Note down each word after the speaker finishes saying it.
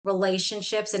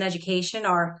relationships and education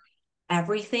are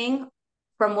everything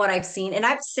from what I've seen. And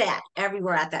I've sat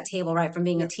everywhere at that table, right? From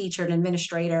being a Yep. teacher and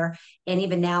administrator, and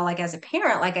even now, like as a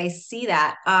parent, like I see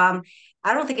that.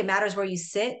 I don't think it matters where you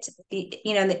sit,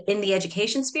 in the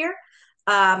education sphere.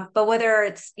 But whether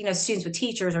it's, students with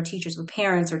teachers or teachers with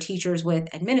parents or teachers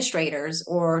with administrators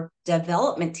or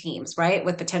development teams, right?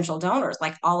 With potential donors,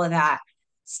 like all of that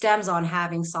stems on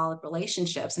having solid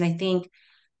relationships. And I think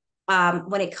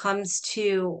when it comes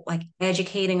to like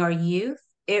educating our youth,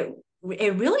 it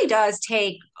really does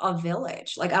take a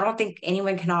village. Like I don't think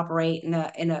anyone can operate in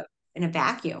a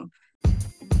vacuum.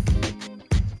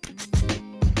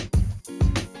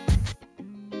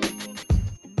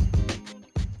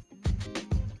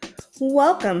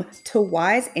 Welcome to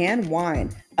Wise and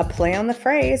Wine, a play on the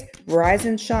phrase rise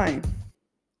and shine.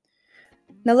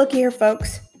 Now, look here,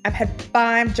 folks. I've had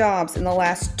 5 jobs in the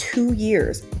last 2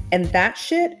 years, and that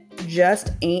shit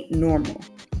just ain't normal.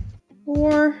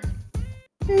 Or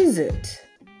is it?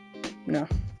 No,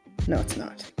 no, it's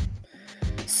not.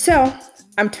 So,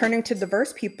 I'm turning to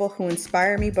diverse people who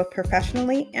inspire me both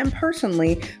professionally and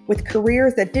personally with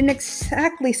careers that didn't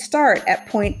exactly start at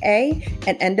point A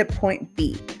and end at point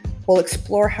B. We'll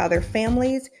explore how their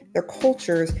families, their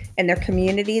cultures, and their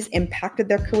communities impacted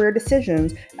their career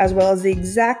decisions, as well as the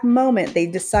exact moment they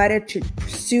decided to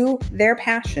pursue their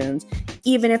passions,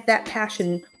 even if that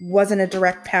passion wasn't a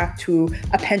direct path to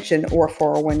a pension or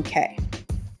 401k.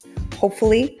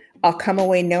 Hopefully, I'll come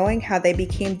away knowing how they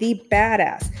became the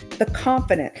badass, the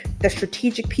confident, the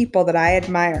strategic people that I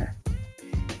admire.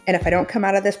 And if I don't come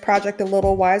out of this project a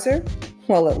little wiser,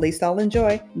 well, at least I'll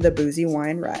enjoy the boozy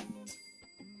wine ride.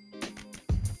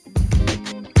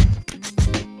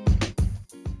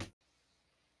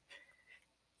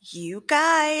 You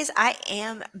guys, I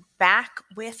am back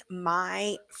with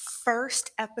my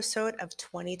first episode of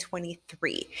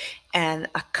 2023. And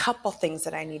a couple things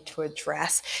that I need to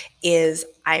address is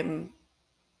I'm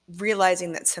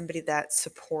realizing that somebody that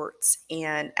supports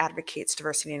and advocates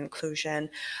diversity and inclusion,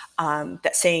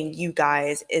 that saying you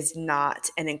guys is not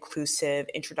an inclusive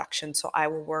introduction. So I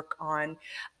will work on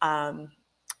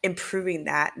improving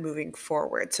that moving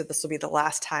forward. So this will be the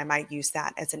last time I use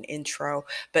that as an intro,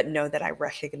 but know that I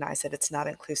recognize that it's not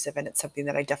inclusive and it's something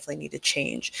that I definitely need to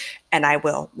change, and I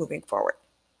will moving forward.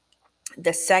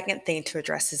 The second thing to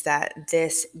address is that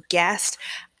this guest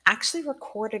actually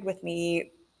recorded with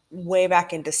me way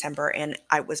back in December, and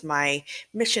it was my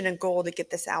mission and goal to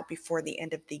get this out before the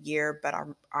end of the year, but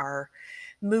our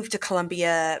move to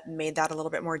Colombia made that a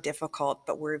little bit more difficult.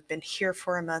 But we've been here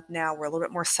for a month now. We're a little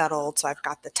bit more settled, so I've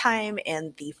got the time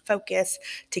and the focus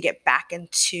to get back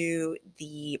into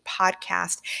the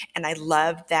podcast. And I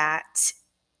love that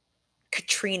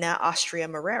Katrina Austria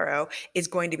Marrero is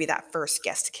going to be that first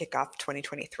guest to kick off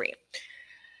 2023.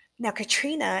 Now,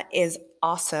 Katrina is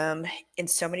awesome in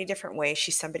so many different ways.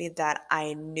 She's somebody that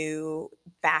I knew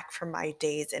back from my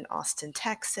days in Austin,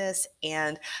 Texas,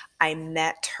 and I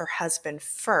met her husband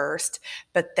first.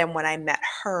 But then when I met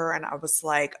her, and I was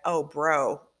like, oh,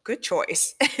 bro, good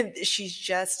choice. And she's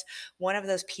just one of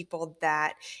those people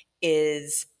that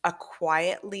is a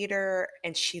quiet leader,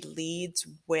 and she leads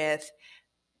with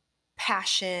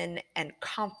passion and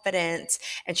confidence,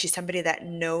 and she's somebody that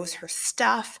knows her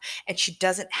stuff, and she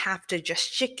doesn't have to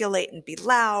gesticulate and be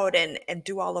loud and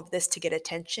do all of this to get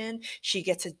attention. She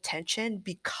gets attention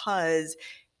because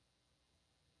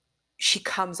she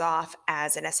comes off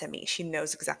as an SME. She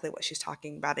knows exactly what she's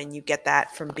talking about, and you get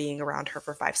that from being around her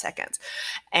for 5 seconds.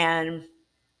 And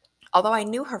although I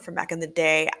knew her from back in the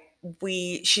day,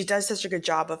 she does such a good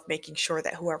job of making sure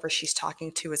that whoever she's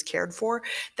talking to is cared for,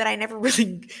 that I never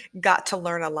really got to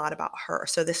learn a lot about her.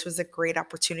 So this was a great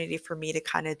opportunity for me to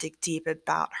kind of dig deep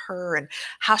about her and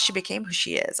how she became who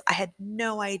she is. I had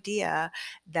no idea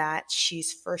that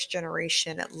she's first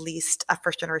generation, at least a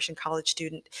first generation college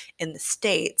student in the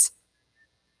States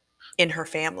in her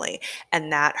family,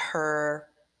 and that her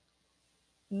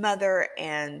mother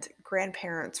and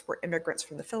grandparents were immigrants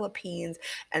from the Philippines.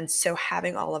 And so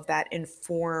having all of that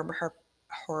inform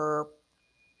her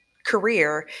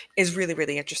career is really,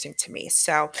 really interesting to me.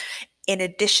 So in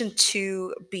addition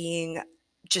to being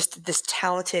just this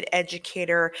talented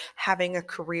educator, having a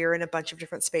career in a bunch of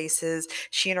different spaces,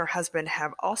 she and her husband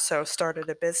have also started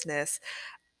a business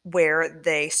where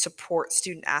they support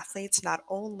student athletes, not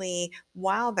only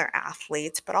while they're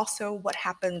athletes, but also what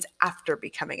happens after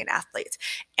becoming an athlete.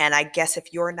 And I guess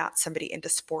if you're not somebody into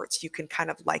sports, you can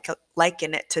kind of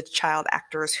liken it to child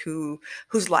actors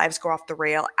whose lives go off the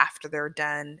rail after they're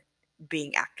done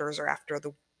being actors, or after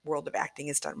the world of acting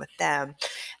is done with them.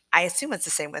 I assume it's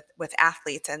the same with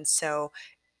athletes. And so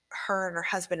her and her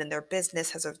husband and their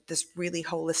business has this really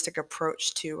holistic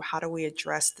approach to how do we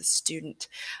address the student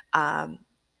um,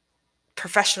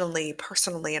 professionally,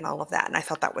 personally, and all of that. And I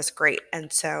thought that was great.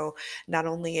 And so not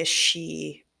only is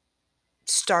she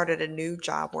started a new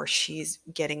job where she's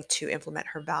getting to implement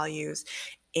her values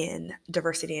in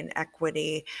diversity and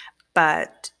equity,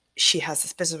 but she has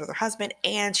this business with her husband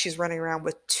and she's running around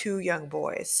with two young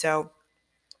boys. So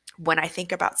when I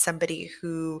think about somebody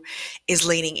who is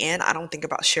leaning in, I don't think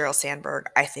about Sheryl Sandberg.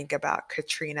 I think about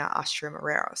Katrina Austria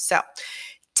Marrero. So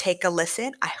take a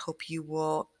listen. I hope you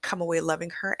will come away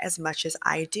loving her as much as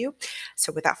I do.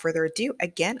 So without further ado,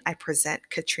 again, I present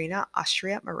Katrina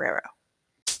Austria Marrero.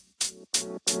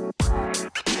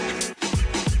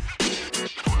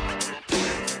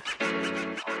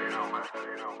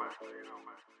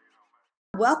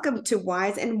 Welcome to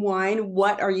Wise and Wine.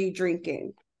 What are you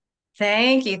drinking?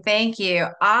 Thank you. Thank you.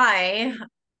 I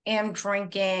am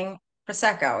drinking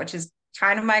Prosecco, which is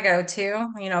kind of my go-to,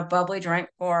 bubbly drink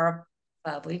for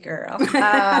a bubbly girl.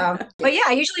 But yeah,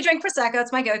 I usually drink Prosecco.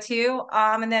 It's my go-to.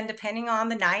 And then depending on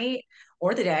the night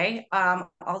or the day,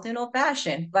 I'll do an old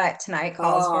fashioned. But tonight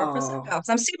calls for a Prosecco.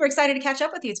 So I'm super excited to catch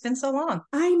up with you. It's been so long.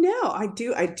 I know. I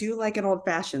do like an old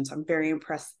fashioned. So I'm very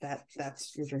impressed that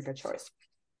that's your drink of choice.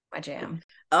 My jam.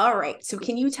 All right. So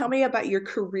can you tell me about your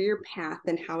career path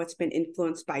and how it's been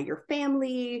influenced by your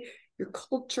family, your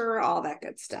culture, all that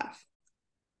good stuff?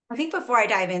 I think before I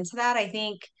dive into that, I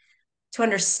think to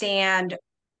understand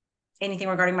anything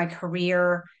regarding my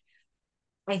career,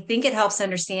 I think it helps to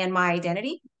understand my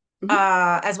identity,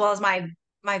 Mm-hmm. as well as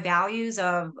my values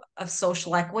of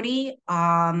social equity,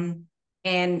 and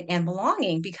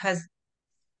belonging, because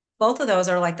both of those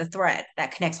are like the thread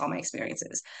that connects all my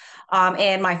experiences.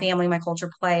 And my family, my culture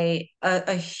play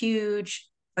a huge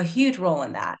role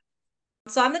in that.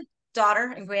 So I'm the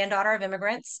daughter and granddaughter of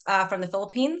immigrants from the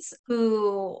Philippines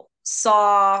who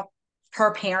saw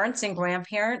her parents and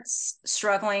grandparents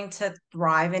struggling to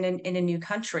thrive in a new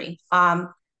country.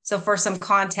 So for some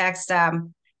context,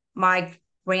 my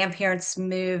grandparents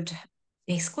moved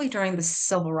basically during the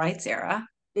civil rights era,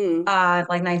 Mm.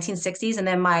 like 1960s. And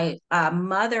then my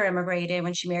mother immigrated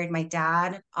when she married my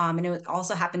dad. And it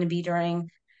also happened to be during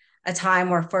a time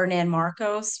where Ferdinand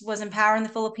Marcos was in power in the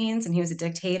Philippines and he was a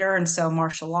dictator. And so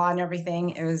martial law and everything,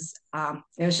 it was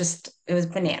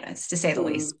bananas to say the Mm.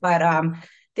 least. But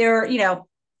they were,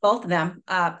 both of them,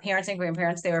 parents and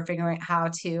grandparents, they were figuring out how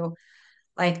to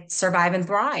like survive and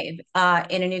thrive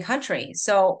in a new country.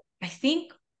 So I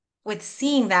think with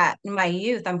seeing that in my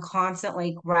youth, I'm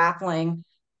constantly grappling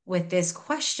with this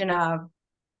question of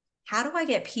how do I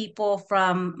get people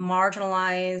from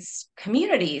marginalized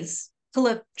communities to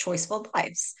live choiceful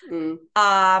lives?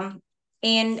 Mm.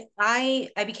 And I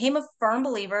became a firm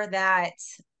believer that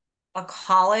a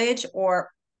college or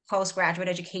postgraduate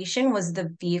education was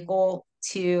the vehicle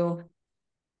to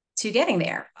getting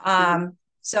there. Mm.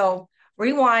 So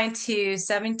rewind to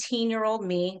 17-year-old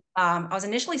me. I was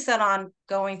initially set on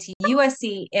going to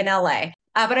USC in LA,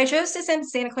 but I chose to send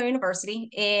Santa Clara University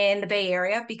in the Bay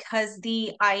Area because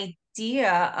the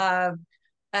idea of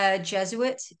a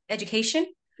Jesuit education,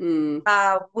 Mm.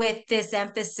 with this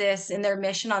emphasis in their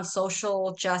mission on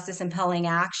social justice and compelling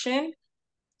action,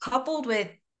 coupled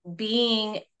with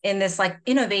being in this like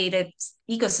innovative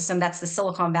ecosystem that's the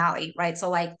Silicon Valley, right? So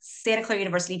like Santa Clara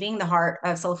University being the heart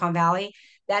of Silicon Valley,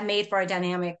 that made for a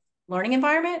dynamic learning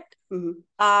environment.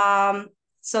 Mm.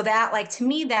 So that like to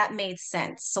me that made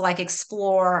sense. So like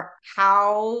explore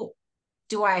how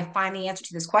do I find the answer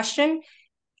to this question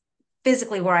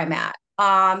physically where I'm at.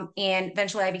 And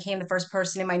eventually I became the first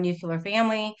person in my nuclear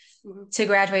family Mm. to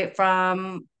graduate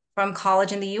from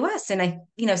college in the US. And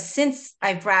since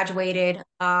I've graduated,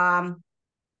 I've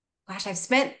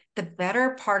spent the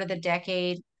better part of the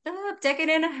decade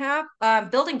and a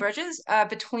half, building bridges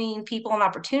between people and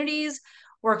opportunities,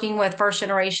 working with first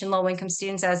generation low income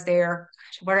students as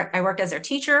where I worked as their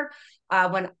teacher.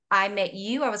 When I met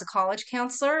you, I was a college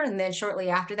counselor. And then shortly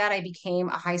after that, I became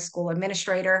a high school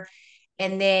administrator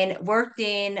and then worked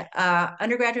in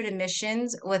undergraduate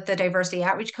admissions with the diversity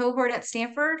outreach cohort at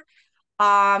Stanford.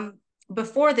 Um,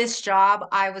 Before this job,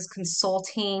 I was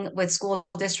consulting with school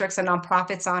districts and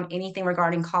nonprofits on anything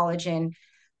regarding college and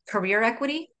career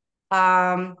equity.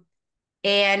 Um,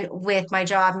 and with my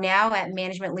job now at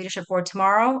Management Leadership for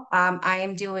Tomorrow, I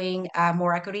am doing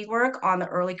more equity work on the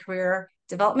early career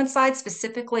development side,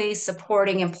 specifically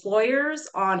supporting employers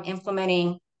on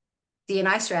implementing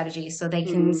D&I strategies so they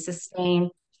can Mm. sustain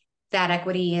that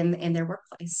equity in their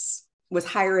workplace. Was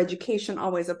higher education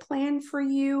always a plan for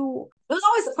you? It was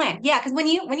always the plan. Yeah, because when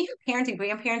you have parents and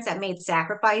grandparents that made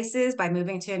sacrifices by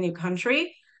moving to a new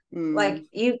country, Like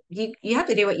Mm. you have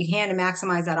to do what you can to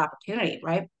maximize that opportunity,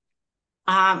 right?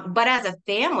 But as a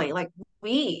family, like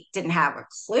we didn't have a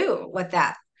clue what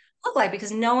that looked like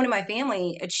because no one in my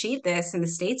family achieved this in the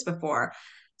States before.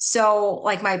 So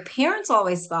like my parents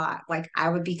always thought like I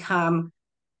would become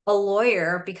a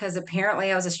lawyer because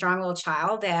apparently I was a strong-willed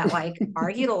child that like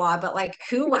argued a lot, but like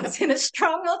who wasn't a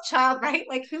strong-willed child, right?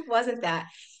 Like who wasn't that?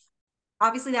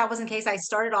 Obviously that wasn't the case. I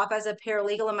started off as a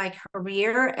paralegal in my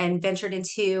career and ventured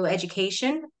into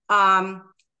education.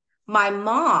 My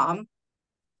mom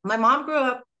my mom grew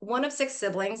up one of six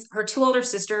siblings. Her two older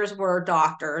sisters were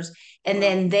doctors, and Wow.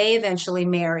 then they eventually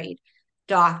married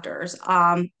doctors.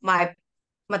 My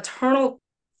maternal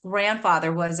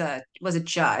grandfather was a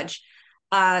judge.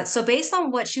 So based on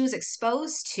what she was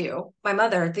exposed to, my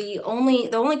mother, the only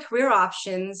career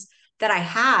options that I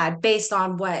had based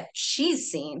on what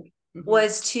she's seen Mhm.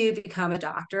 was to become a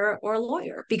doctor or a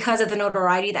lawyer because of the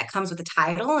notoriety that comes with the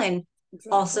title and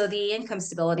Exactly. also the income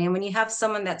stability. And when you have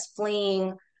someone that's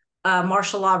fleeing a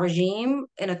martial law regime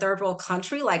in a third world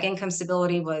country, like income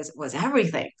stability was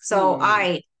everything. So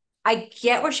Mm. I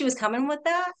get where she was coming with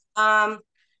that.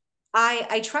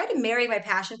 I tried to marry my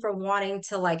passion for wanting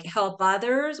to like help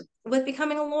others with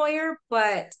becoming a lawyer,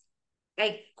 but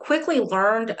I quickly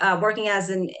learned working as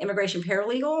an immigration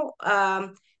paralegal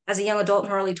as a young adult in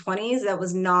her early 20s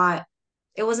that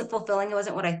it wasn't fulfilling. It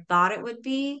wasn't what I thought it would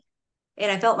be. And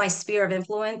I felt my sphere of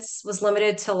influence was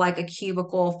limited to like a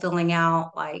cubicle filling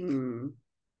out Mm.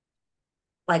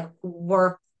 like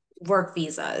work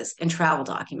visas and travel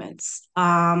documents.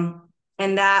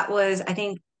 And that was, I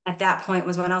think at that point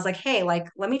was when I was like, hey, like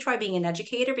let me try being an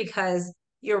educator because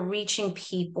you're reaching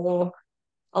people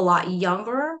a lot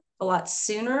younger, a lot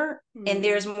sooner, and Mm.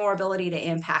 there's more ability to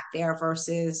impact there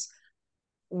versus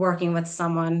working with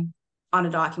someone on a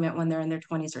document when they're in their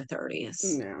 20s or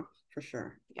 30s. No, for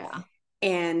sure. Yeah.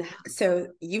 And so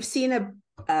you've seen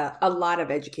a lot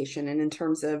of education, and in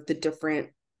terms of the different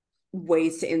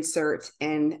ways to insert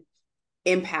and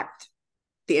impact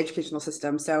the educational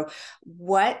system. So,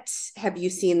 what have you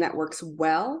seen that works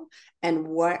well, and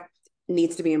what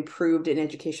needs to be improved in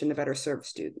education to better serve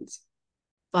students?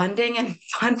 Funding and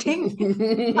funding,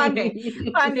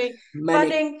 funding, funding, Money.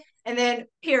 funding, and then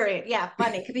period. Yeah,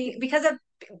 funding could be because of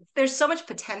there's so much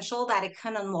potential that it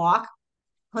can unlock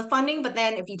with funding, but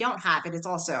then if you don't have it, it's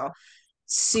also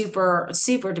super,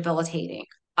 super debilitating.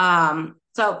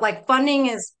 So like funding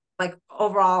is like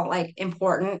overall like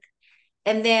important.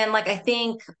 And then like I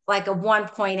think like a 1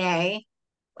 A,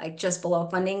 like just below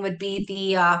funding would be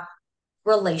the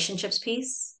relationships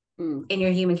piece Mm. in your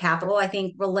human capital. I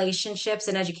think relationships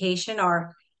and education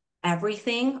are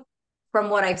everything from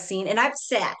what I've seen. And I've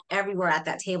sat everywhere at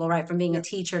that table, right? From being a Yep.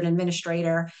 teacher and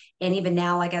administrator, and even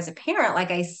now, like as a parent,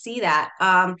 like I see that.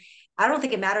 I don't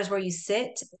think it matters where you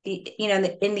sit,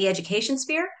 in the education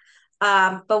sphere.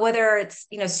 But whether it's,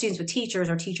 students with teachers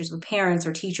or teachers with parents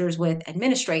or teachers with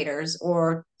administrators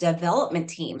or development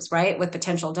teams, right? With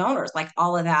potential donors, like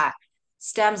all of that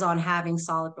stems on having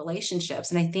solid relationships.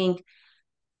 And I think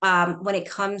when it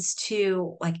comes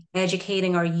to like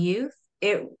educating our youth,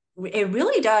 it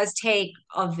really does take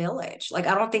a village. Like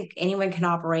I don't think anyone can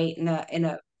operate in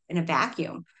a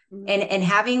vacuum. And No. and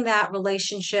having that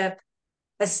relationship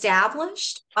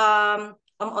established among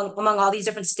all these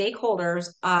different stakeholders,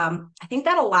 I think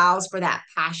that allows for that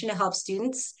passion to help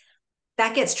students.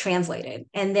 That gets translated.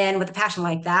 And then with a passion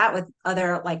like that, with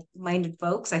other like minded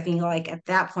folks, I think like at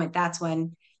that point, that's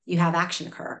when you have action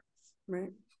occur.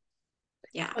 Right.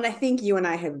 Yeah. And I think you and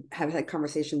I have had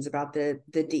conversations about the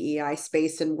DEI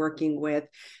space and working with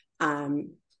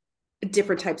um,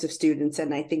 different types of students.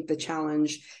 And I think the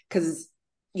challenge, because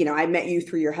I met you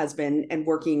through your husband and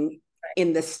working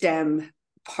in the STEM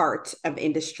part of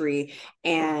industry,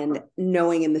 and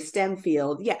knowing in the STEM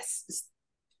field, yes,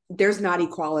 there's not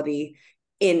equality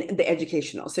in the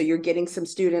educational. So you're getting some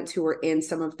students who are in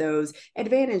some of those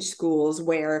advantage schools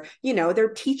where, their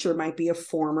teacher might be a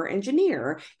former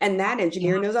engineer, and that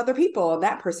engineer Yeah. knows other people, and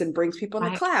that person brings people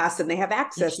into Right. class, and they have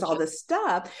access to all Relationship. this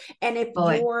stuff. And if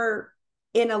Fully. you're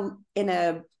in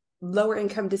a lower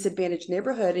income disadvantaged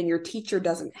neighborhood and your teacher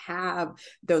doesn't have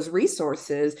those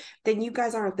resources, then you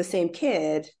guys aren't the same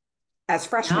kid as No,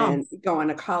 freshmen going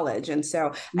to college. And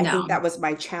so I think no. that was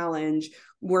my challenge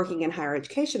working in higher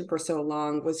education for so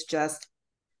long, was just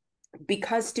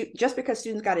because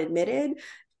students got admitted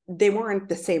they weren't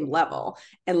the same level.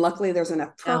 And luckily there's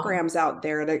enough No. programs out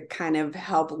there to kind of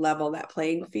help level that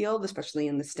playing field, especially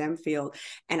in the STEM field.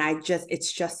 And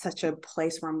it's just such a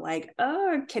place where I'm like,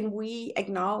 oh, can we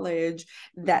acknowledge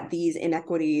that these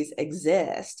inequities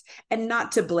exist, and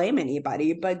not to blame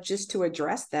anybody, but just to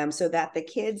address them so that the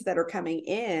kids that are coming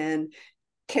in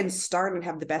can start and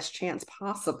have the best chance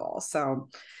possible. So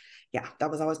yeah, that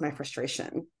was always my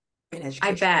frustration in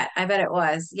education. I bet it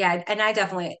was. Yeah. And I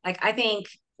definitely like, I think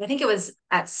it was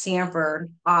at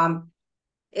Stanford,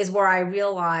 is where I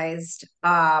realized,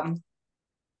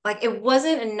 like it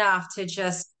wasn't enough to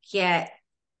just get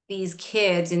these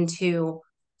kids into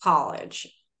college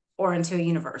or into a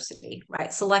university,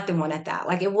 right? Selected one at that.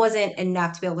 Like it wasn't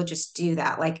enough to be able to just do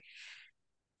that. Like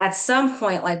at some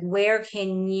point, like where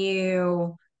can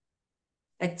you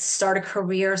like start a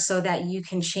career so that you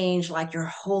can change like your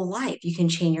whole life? You can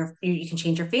change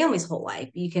your family's whole life.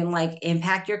 You can like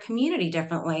impact your community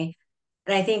differently.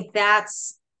 And I think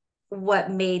that's what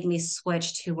made me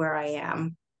switch to where I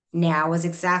am now was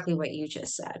exactly what you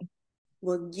just said.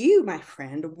 Well, you, my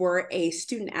friend, were a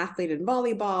student athlete in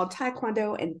volleyball,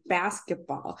 taekwondo, and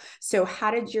basketball. So, how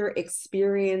did your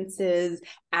experiences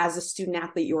as a student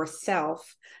athlete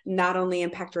yourself not only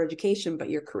impact your education, but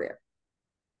your career?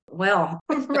 Well,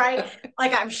 right.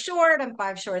 Like I'm short, I'm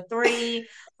 5'3".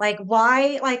 Like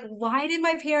why did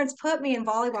my parents put me in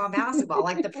volleyball and basketball?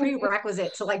 Like the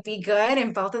prerequisite to like be good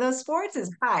in both of those sports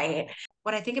is high.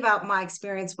 When I think about my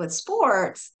experience with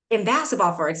sports, in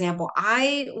basketball, for example,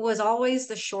 I was always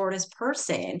the shortest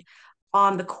person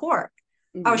on the court.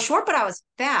 I was Mhm. short, but I was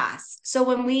fast. So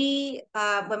when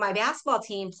my basketball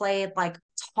team played like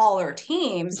taller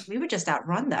teams, we would just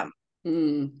outrun them.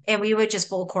 Mm. And we would just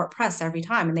full court press every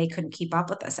time, and they couldn't keep up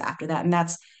with us after that. And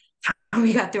that's how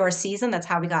we got through our season. That's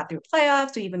how we got through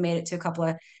playoffs. We even made it to a couple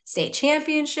of state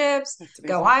championships. That's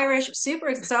Go amazing. Irish!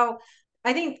 Super. So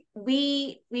I think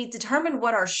we determined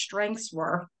what our strengths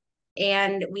were,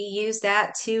 and we used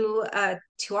that to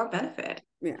our benefit.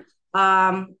 Yeah.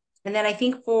 And then I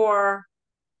think for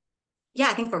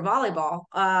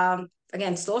volleyball,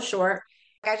 again, still short.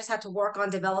 I just had to work on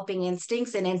developing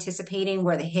instincts and anticipating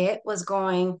where the hit was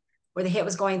going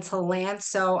to land.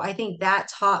 So I think that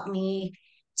taught me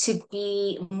to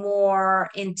be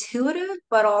more intuitive,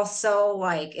 but also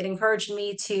like it encouraged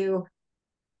me to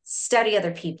study other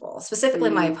people,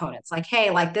 specifically my Mm. opponents. Like, hey,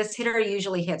 like this hitter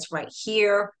usually hits right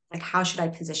here. Like, how should I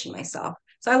position myself?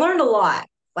 So I learned a lot.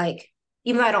 Like,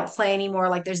 even though I don't play anymore,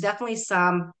 like there's definitely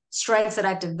some strengths that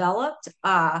I've developed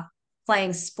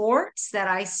playing sports that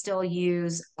I still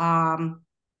use even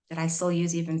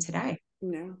today.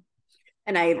 No.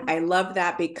 And I love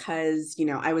that because,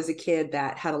 I was a kid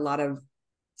that had a lot of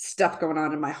stuff going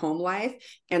on in my home life.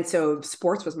 And so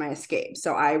sports was my escape.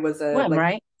 So I was a Swim, like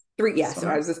right? so I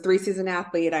Swimmer. was a 3-season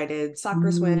athlete. I did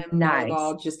soccer, swim, Nice.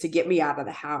 volleyball just to get me out of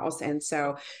the house. And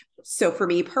so for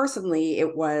me personally,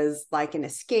 it was like an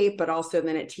escape, but also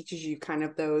then it teaches you kind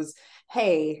of those,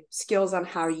 hey, skills on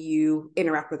how you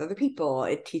interact with other people.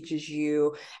 It teaches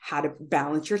you how to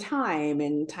balance your time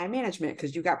and time management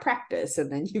because you got practice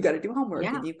and then you got to do homework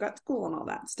Yeah. and you've got school and all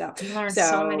that stuff. You learn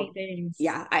so many So things.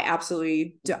 yeah, I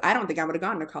don't think I would have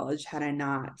gone to college had I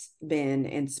not been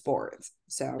in sports. Been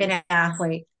So an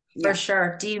athlete for yeah.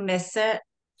 sure. Do you miss it?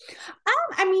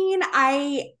 I mean,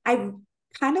 I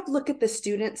kind of look at the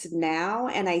students now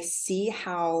and I see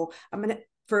how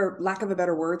for lack of a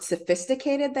better word,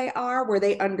 sophisticated they are, where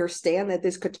they understand that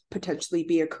this could potentially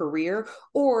be a career,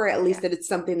 or at least Yeah. that it's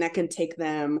something that can take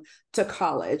them to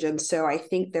college. And so I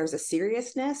think there's a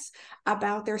seriousness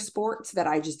about their sports that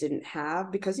I just didn't have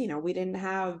because, we didn't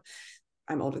have,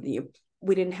 I'm older than you,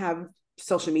 we didn't have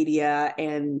social media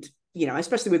and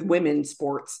especially with women's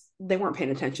sports, they weren't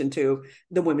paying attention to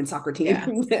the women's soccer Yeah.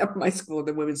 team at my school,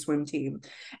 the women's swim team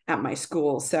at my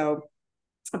school. So,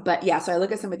 but yeah, so I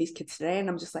look at some of these kids today and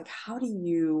I'm just like, how do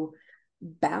you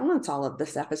balance all of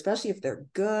this stuff, especially if they're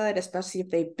good, especially if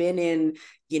they've been in,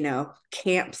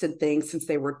 camps and things since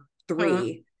they were Mhm.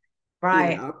 3,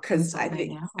 Right. because I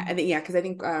know. I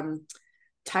think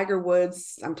Tiger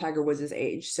Woods, I'm Tiger Woods'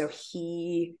 age, so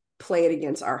he played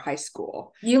against our high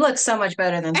school. You look so much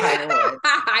better than Tiger Woods.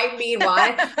 I mean, well,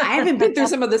 I haven't been through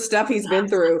some of the stuff he's been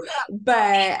through, but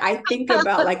I think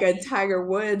about like a Tiger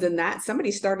Woods and that somebody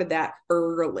started that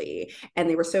early and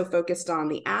they were so focused on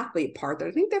the athlete part that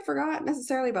I think they forgot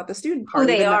necessarily about the student Who part,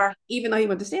 they are. even though he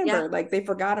went to Yeah. Stanford, like they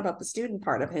forgot about the student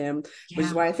part of him, which is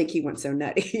Yeah. why I think he went so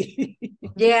nutty.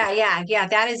 Yeah.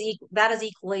 That is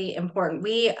equally important.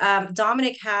 We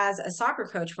Dominic has a soccer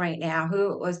coach right now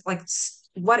who was like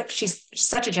what she's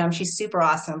such a gem. She's super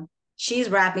awesome.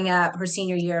 she's wrapping up her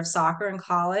senior year of soccer in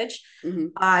college.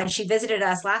 Mhm. And she visited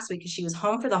us last week because she was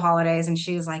home for the holidays, and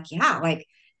she was like, yeah, like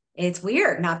it's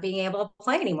weird not being able to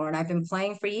play anymore. And I've been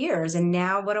playing for years. And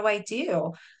now what do I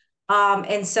do?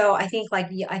 And so I think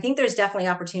I think there's definitely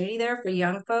opportunity there for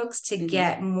young folks to Mhm.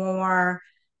 get more,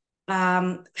 I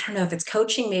don't know if it's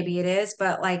coaching, maybe it is,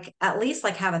 but like at least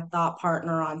like have a thought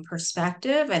partner on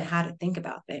perspective and how to think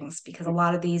about things, because a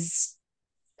lot of these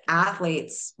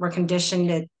athletes were conditioned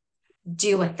to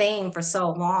do a thing for so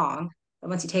long that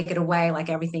once you take it away, like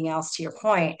everything else, to your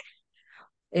point,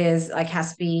 is like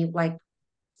has to be like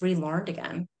relearned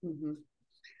again. Mhm.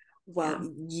 Well, Yeah.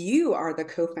 you are the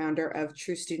co-founder of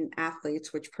True Student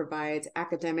Athletes, which provides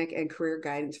academic and career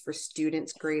guidance for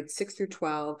students grades 6 through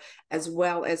 12, as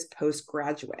well as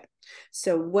postgraduate.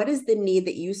 So, what is the need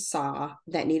that you saw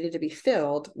that needed to be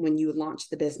filled when you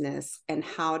launched the business, and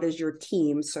how does your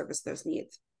team service those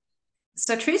needs?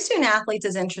 So True Student Athletes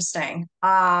is interesting.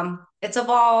 It's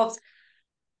evolved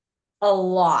a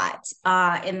lot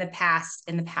in the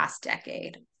past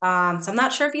decade. So I'm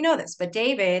not sure if you know this, but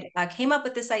David came up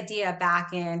with this idea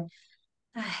back in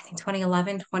I think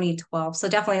 2011, 2012. So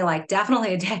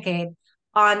definitely a decade,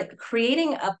 on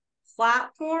creating a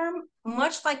platform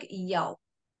much like Yelp,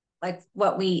 like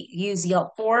what we use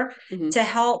Yelp for, Mhm. to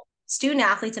help student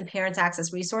athletes and parents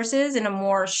access resources in a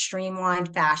more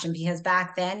streamlined fashion. Because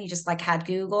back then you just like had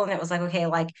Google and it was like, okay,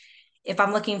 like if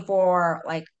I'm looking for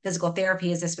like physical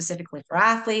therapy, is this specifically for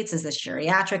athletes? Is this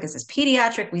geriatric? Is this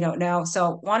pediatric? We don't know.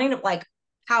 So wanting to like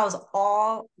house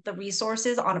all the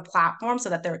resources on a platform so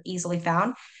that they're easily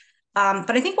found.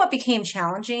 But I think what became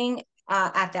challenging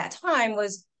at that time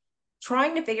was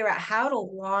trying to figure out how to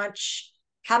launch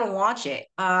it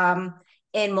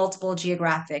in multiple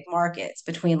geographic markets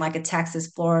between like a Texas,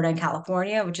 Florida, and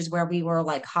California, which is where we were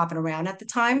like hopping around at the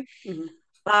time.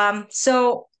 Mhm.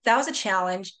 So that was a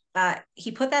challenge.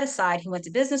 He put that aside. He went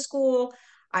to business school.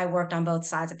 I worked on both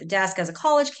sides of the desk as a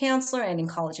college counselor and in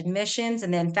college admissions.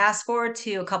 And then fast forward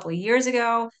to a couple of years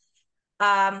ago,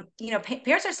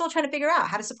 parents are still trying to figure out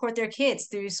how to support their kids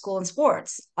through school and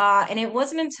sports. And it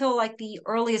wasn't until like the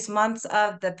earliest months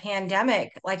of the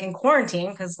pandemic, like in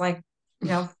quarantine, because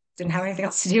didn't have anything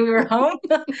else to do. We were home.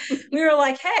 We were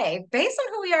like, hey, based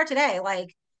on who we are today,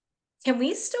 like, can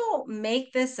we still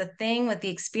make this a thing with the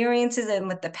experiences and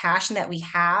with the passion that we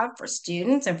have for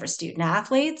students and for student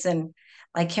athletes? And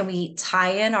like, can we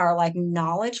tie in our like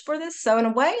knowledge for this? So in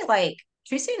a way, like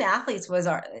True Student Athletes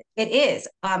it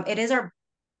is our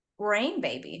brain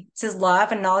baby. It's his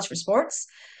love and knowledge for sports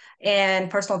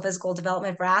and personal and physical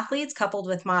development for athletes, coupled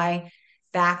with my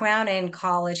background in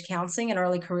college counseling and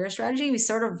early career strategy. We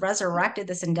sort of resurrected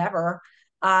this endeavor.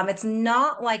 It's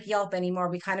not like Yelp anymore.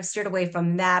 We kind of steered away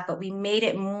from that, but we made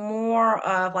it more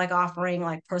of like offering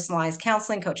like personalized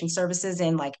counseling, coaching services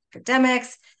in like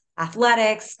academics,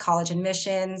 athletics, college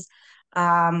admissions,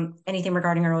 anything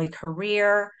regarding early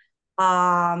career.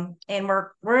 And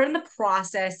we're in the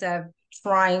process of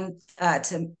trying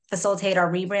to facilitate our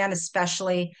rebrand,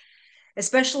 especially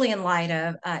in light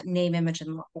of name, image,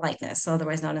 and likeness, so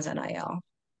otherwise known as NIL.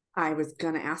 I was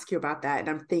going to ask you about that, and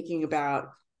I'm thinking about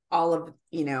all of,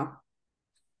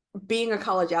 being a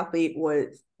college athlete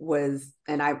was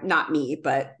and I, not me,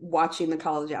 but watching the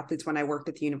college athletes when I worked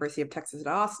at the University of Texas at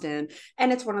Austin.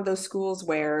 And it's one of those schools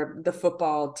where the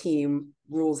football team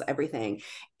rules everything.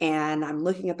 And I'm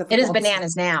looking at the It is football team,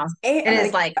 bananas now. It and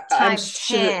is like I'm times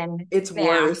sure 10. it's Yeah,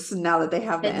 worse now that they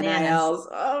have the bananas. NILs.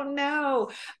 Oh no.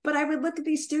 But I would look at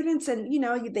these students, and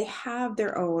they have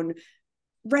their own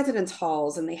residence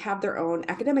halls, and they have their own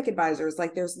academic advisors.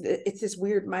 Like it's this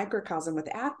weird microcosm with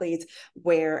athletes,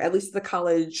 where at least the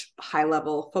college high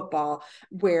level football,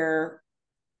 where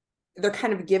they're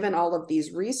kind of given all of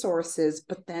these resources,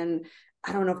 but then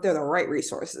I don't know if they're the right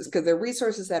resources, because they're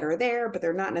resources that are there, but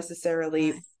they're not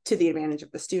necessarily to the advantage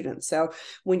of the students. So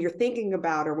when you're thinking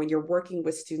about, or when you're working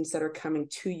with students that are coming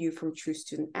to you from True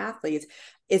Student Athletes,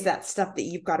 is that stuff that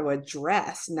you've got to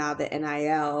address now that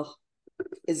NIL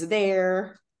is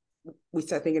there? We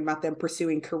start thinking about them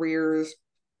pursuing careers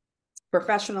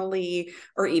professionally,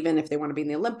 or even if they want to be in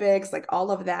the Olympics. Like all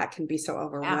of that can be so Yeah,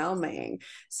 overwhelming.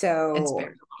 it's So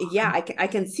very yeah, I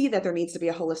can see that there needs to be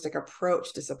a holistic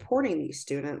approach to supporting these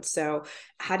students. So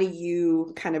how do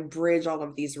you kind of bridge all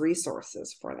of these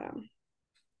resources for them?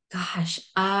 gosh.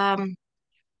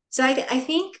 So I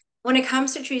think when it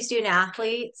comes to True Student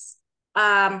Athletes,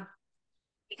 I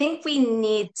think we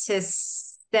need to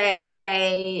say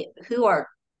who our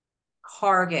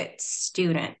target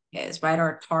student is, right?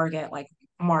 Or target like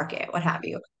market, what have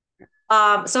you.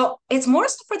 So it's more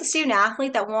so for the student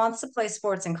athlete that wants to play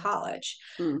sports in college,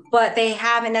 Mm. but they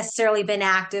haven't necessarily been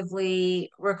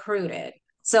actively recruited.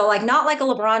 So like not like a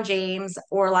LeBron James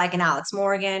or like an Alex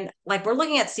Morgan. Like we're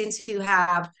looking at students who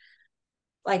have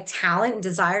like talent and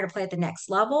desire to play at the next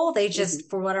level. They just, Mhm.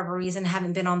 for whatever reason,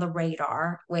 haven't been on the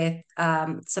radar with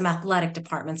some athletic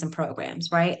departments and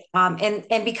programs, right?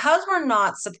 And because we're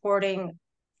not supporting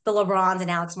the LeBrons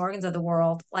and Alex Morgans of the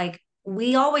world, like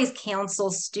we always counsel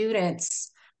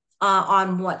students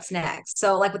on what's next.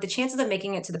 So, like with the chances of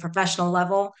making it to the professional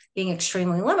level being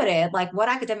extremely limited, like what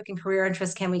academic and career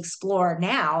interests can we explore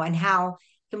now, and how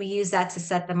can we use that to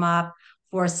set them up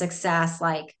for success,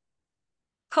 like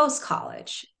post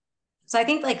college? So I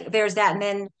think like there's that. And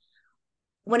then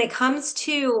when it comes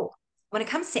to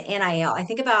NIL, I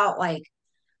think about like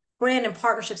brand and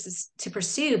partnerships to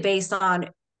pursue based on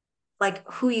like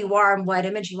who you are and what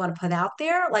image you want to put out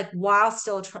there, like while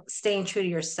still staying true to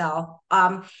yourself.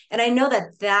 And I know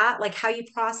that like how you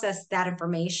process that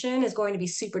information is going to be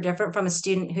super different from a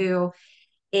student who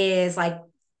is like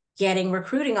getting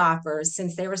recruiting offers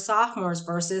since they were sophomores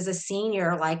versus a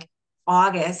senior like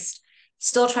August,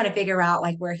 still trying to figure out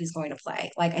like where he's going to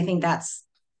play. Like I think Mhm.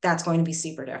 that's going to be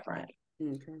super different.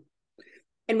 Okay.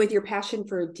 And with your passion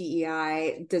for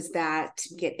DEI, does that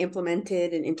get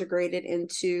implemented and integrated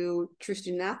into True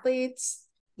Student Athletes?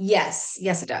 Yes,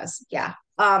 it does. Yeah.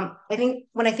 I think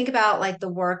when I think about like the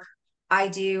work I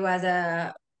do as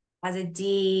a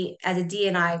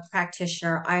D&I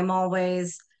practitioner, I'm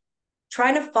always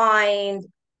trying to find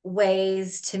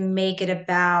ways to make it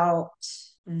about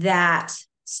that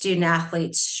student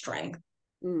athlete's strength,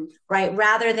 Mm. right?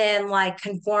 Rather than like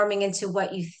conforming into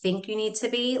what you think you need to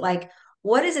be, like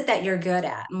what is it that you're good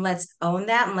at? And let's own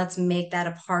that and let's make that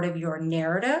a part of your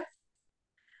narrative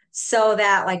so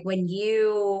that like when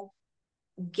you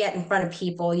get in front of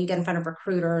people, you get in front of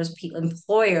recruiters,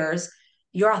 employers,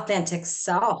 your authentic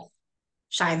self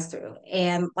shines through.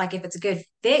 And like if it's a good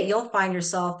fit, you'll find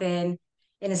yourself in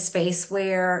a space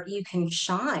where you can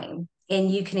shine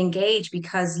and you can engage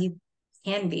because you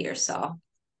can be yourself.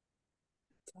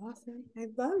 Awesome. I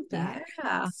love that.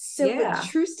 Yeah. So, but Yeah.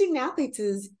 True Student Athletes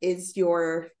is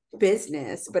your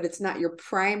business, but it's not your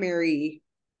primary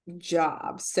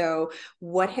job. So,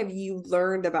 what have you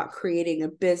learned about creating a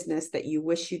business that you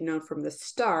wish you'd known from the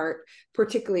start,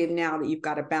 particularly now that you've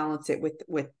got to balance it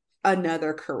with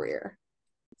another career?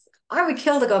 I would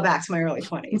kill to go back to my early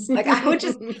 20s. Like I would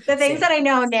just the things Same. that I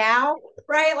know now,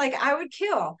 right? Like I would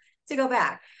kill to go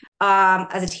back.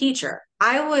 As a teacher,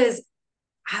 I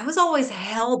was always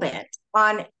hell bent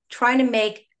on trying to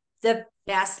make the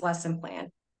best lesson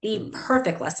plan, the Mm.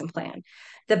 perfect lesson plan,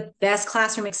 the best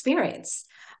classroom experience.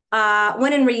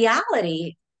 When in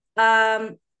reality,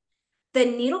 um, the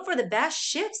needle for the best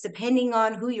shifts depending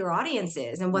on who your audience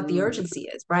is and what the Mm. urgency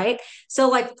is, right? So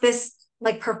like this,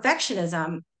 like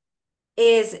perfectionism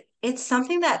is it's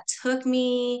something that took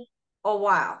me a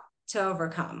while to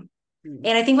overcome. Mm.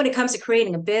 And I think when it comes to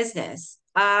creating a business,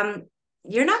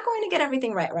 you're not going to get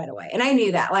everything right away. And I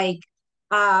knew that. Like,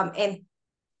 and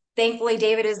thankfully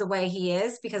David is the way he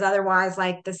is, because otherwise,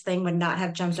 like this thing would not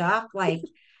have jumped up. Like,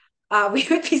 we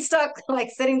would be stuck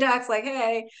like sitting ducks, like,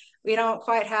 hey, we don't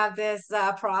quite have this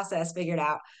process figured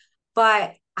out.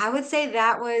 But I would say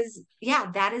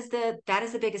yeah, that is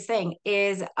the biggest thing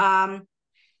is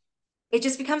it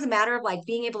just becomes a matter of like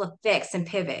being able to fix and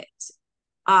pivot.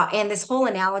 And this whole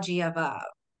analogy of Buying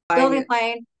building a it.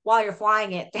 plane while you're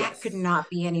flying it, that could Yes. not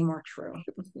be any more true.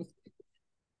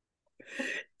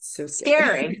 So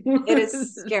scary. Scary. It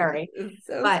is scary, It's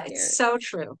so but it's scary. so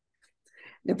true.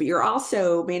 No, but you're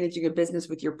also managing a business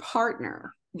with your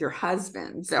partner, your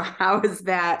husband. So how is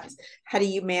that? How do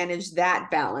you manage that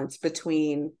balance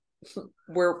between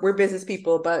we're business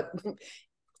people, but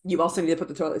you also need to put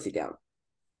the toilet seat down?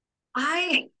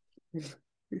 I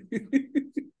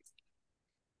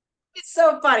It's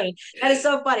so funny. That is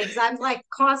so funny because I'm like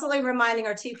constantly reminding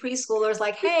our two preschoolers,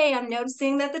 like, "Hey, I'm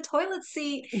noticing that the toilet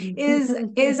seat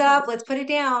is up. Let's put it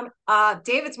down."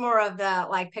 David's more of the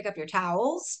like, pick up your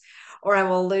towels, or I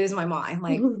will lose my mind.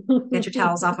 Like, get your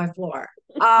towels off my floor.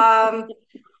 Um,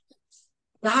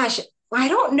 Gosh, I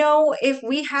don't know if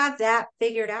we have that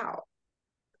figured out.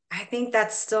 I think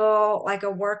that's still like a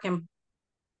work in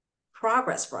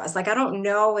progress for us. Like, I don't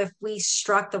know if we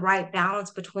struck the right balance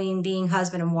between being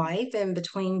husband and wife and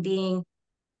between being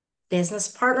business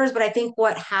partners. But I think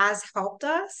what has helped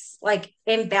us, like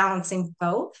in balancing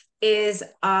both, is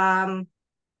that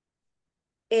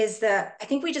I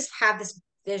think we just have this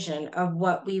vision of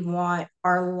what we want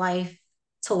our life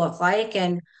to look like.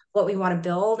 And what we want to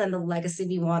build and the legacy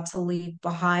we want to leave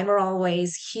behind. We're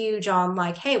always huge on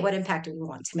like, hey, what impact do we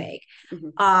want to make?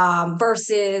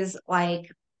 Versus like,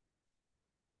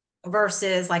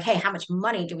 hey, how much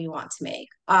money do we want to make?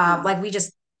 Like we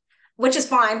just, which is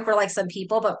fine for like some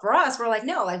people, but for us, we're like,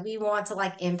 no, like we want to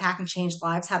like impact and change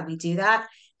lives. How do we do that?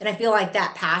 And I feel like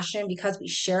that passion, because we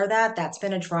share that, that's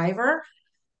been a driver.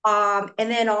 And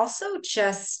then also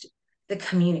just the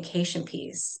communication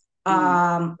piece.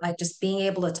 Like just being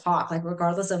able to talk, like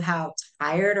regardless of how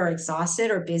tired or exhausted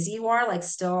or busy you are, like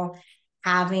still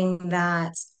having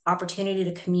that opportunity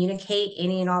to communicate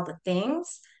any and all the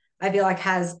things, I feel like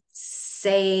has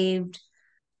saved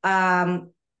us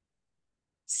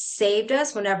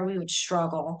whenever we would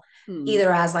struggle,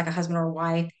 either as like a husband or a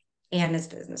wife and as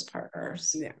business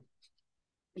partners.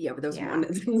 Yeah, but that was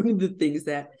one of the things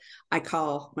that I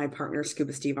call my partner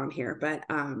Scuba Steve on here. But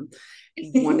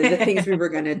one of the things we were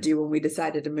going to do when we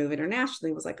decided to move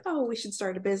internationally was like, oh, we should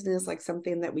start a business, like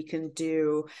something that we can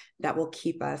do that will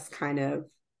keep us kind of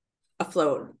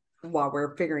afloat while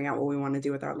we're figuring out what we want to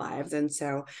do with our lives. And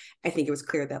so I think it was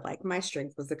clear that like my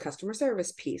strength was the customer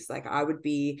service piece. Like I would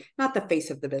be not the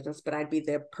face of the business, but I'd be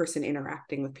the person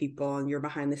interacting with people, and you're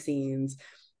behind the scenes.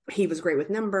 He was great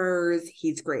with numbers.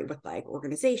 He's great with like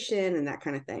organization and that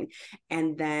kind of thing.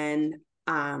 And then,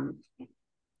 when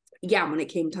it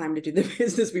came time to do the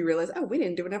business, we realized, oh, we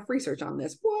didn't do enough research on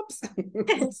this. Whoops. But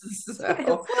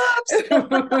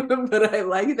I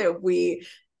like that we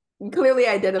clearly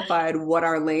identified what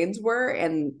our lanes were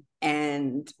and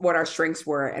what our strengths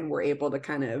were, and we're able to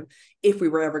kind of, if we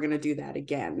were ever going to do that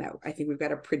again, that I think we've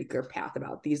got a pretty clear path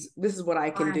about these. This is what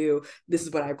I can do. This is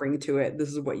what I bring to it. This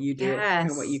is what you do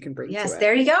and what you can bring to it.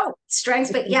 There you go.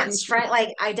 Strengths, but strength, like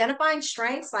identifying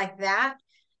strengths like that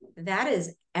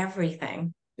is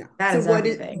everything. Yeah. That is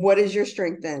everything. What is your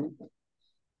strength then?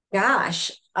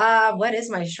 Gosh, what is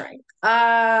my strength?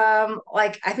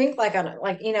 Like I think like on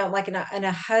like like in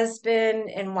a husband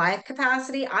and wife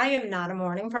capacity, I am not a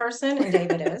morning person, and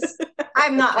David is.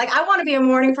 I'm not. Like I want to be a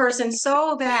morning person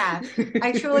so bad.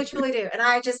 I truly, truly do, and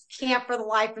I just can't for the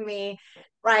life of me.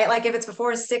 Right? Like if it's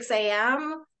before 6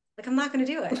 a.m., like I'm not going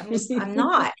to do it. I'm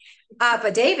not.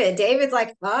 But David's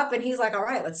like up and he's like, all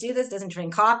right, let's do this. Doesn't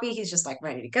drink coffee. He's just like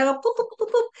ready to go. Boop, boop,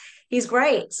 boop, boop. He's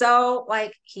great. So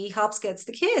like he helps gets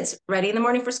the kids ready in the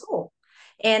morning for school.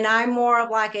 And I'm more of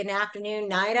like an afternoon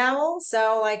night owl.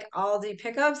 So like I'll do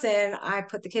pickups and I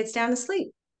put the kids down to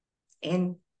sleep.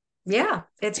 And yeah,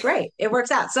 it's great. It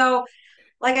works out. So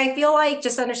like I feel like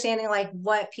just understanding like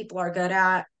what people are good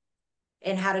at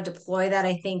and how to deploy that,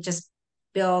 I think just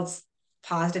builds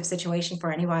positive situation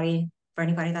for anybody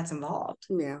that's involved.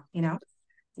 Yeah. Yeah.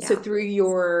 So through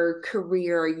your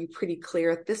career, are you pretty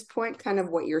clear at this point kind of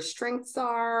what your strengths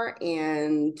are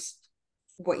and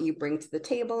what you bring to the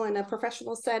table in a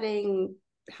professional setting?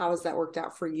 How has that worked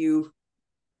out for you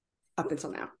up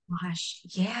until now? Gosh,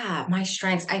 yeah, my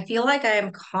strengths. I feel like I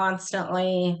am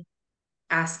constantly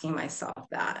asking myself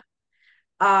that.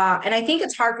 And I think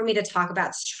it's hard for me to talk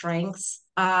about strengths.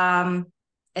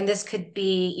 And this could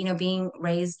be, being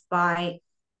raised by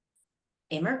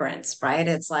immigrants, right?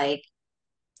 It's like,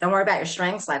 don't worry about your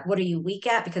strengths. Like, what are you weak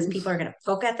at? Because people are going to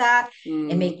poke at that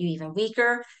and make you even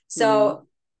weaker. So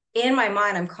in my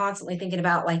mind, I'm constantly thinking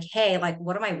about like, hey, like,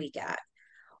 what am I weak at?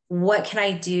 What can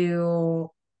I do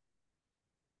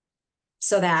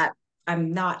so that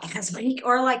I'm not as weak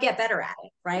or like get better at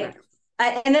it, right?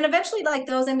 And then eventually, like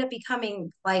those end up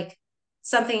becoming like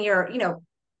something you're,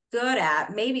 good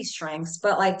at, maybe strengths,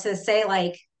 but like to say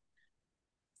like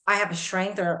I have a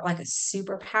strength or like a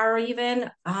superpower even,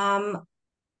 I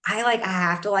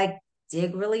have to like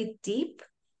dig really deep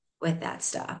with that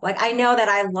stuff. Like I know that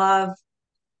I love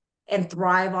and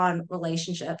thrive on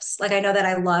relationships. Like I know that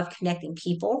I love connecting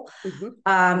people,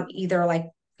 either like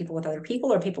people with other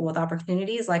people or people with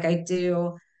opportunities. Like I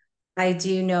do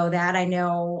know that. I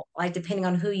know like depending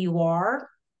on who you are,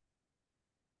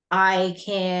 I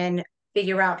can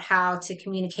figure out how to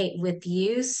communicate with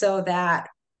you so that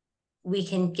we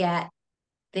can get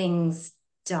things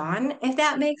done, if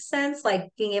that makes sense. Like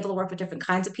being able to work with different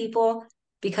kinds of people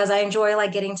because I enjoy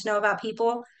like getting to know about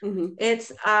people.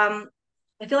 It's I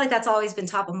feel like that's always been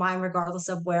top of mind regardless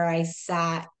of where I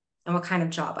sat and what kind of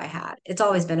job I had. It's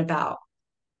always been about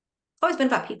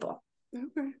people.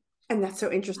 Okay. And that's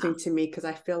so interesting to me because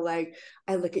I feel like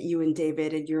I look at you and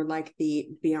David and you're like the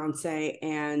Beyonce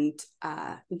and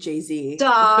Jay-Z.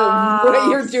 What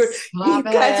you're doing. You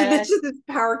guys are just this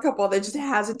power couple that just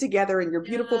has it together and you're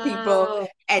beautiful people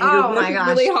and you're working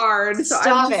really hard. So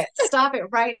Stop it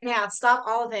right now. Stop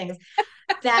all things.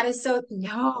 That is so,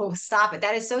 no, stop it.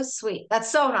 That is so sweet.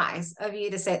 That's so nice of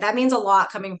you to say. That means a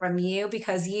lot coming from you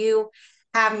because you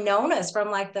have known us from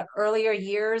like the earlier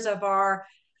years of our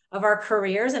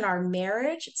careers and our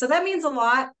marriage. So that means a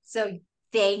lot. So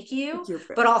thank you, You're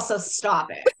but very also stop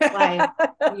it. Like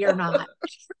you're not.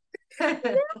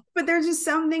 but there's just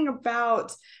something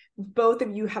about both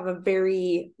of you have a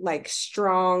very like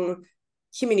strong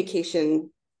communication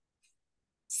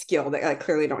skill that I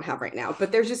clearly don't have right now.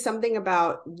 But there's just something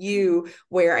about you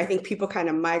where I think people kind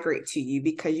of migrate to you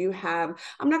because you have,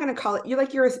 I'm not going to call it, you're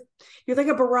like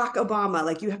a Barack Obama.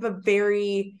 Like you have a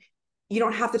very, you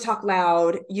don't have to talk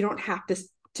loud. You don't have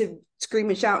to scream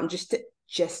and shout and just to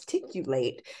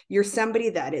gesticulate. You're somebody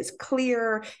that is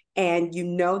clear and you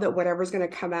know that whatever's going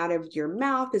to come out of your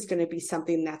mouth is going to be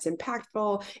something that's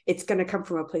impactful. It's going to come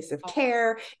from a place of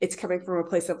care. It's coming from a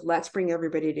place of let's bring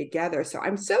everybody together. So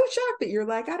I'm so shocked that you're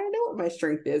like, I don't know what my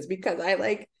strength is because I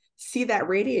like see that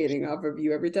radiating off of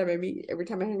you every time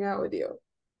I hang out with you.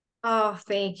 Oh,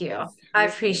 thank you. I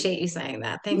appreciate you saying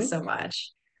that. Thanks so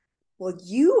much. Well,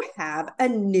 you have a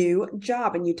new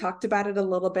job and you talked about it a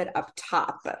little bit up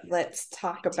top, but let's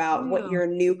talk about what your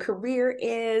new career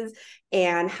is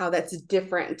and how that's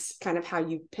different, kind of how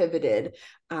you pivoted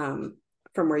from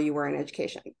where you were in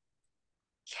education.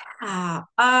 Yeah.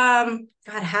 God,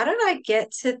 how did I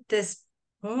get to this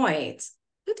point?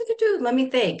 Let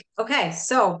me think. Okay,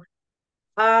 so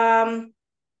um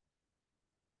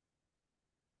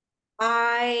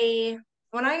I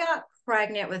when I got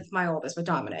pregnant with my oldest, with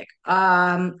Dominic,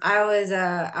 I was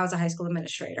a high school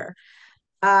administrator.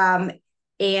 Um,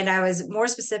 and I was more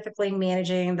specifically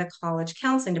managing the college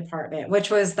counseling department,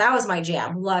 that was my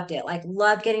jam. Loved it. Like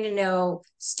loved getting to know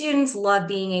students, loved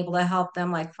being able to help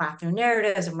them like craft their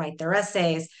narratives and write their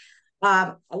essays.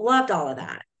 I loved all of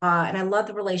that. And I love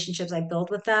the relationships I built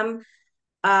with them.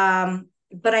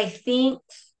 But I think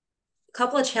a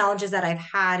couple of challenges that I've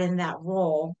had in that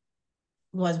role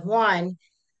was one,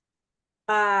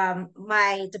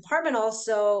 my department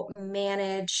also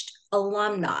managed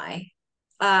alumni.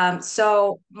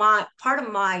 So my part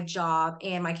of my job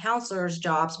and my counselors'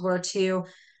 jobs were to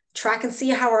track and see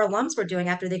how our alums were doing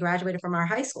after they graduated from our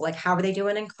high school. Like, how were they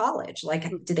doing in college? Like,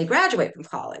 did they graduate from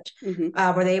college?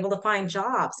 Mm-hmm. Were they able to find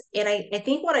jobs? And I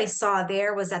think what I saw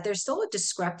there was that there's still a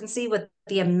discrepancy with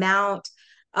the amount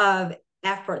of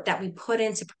effort that we put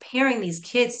into preparing these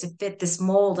kids to fit this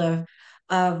mold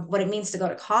of what it means to go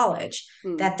to college,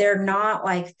 Mm-hmm. that they're not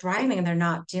like thriving and they're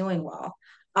not doing well.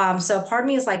 So part of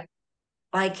me is like,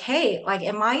 hey, like,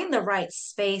 am I in the right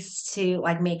space to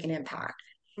like make an impact?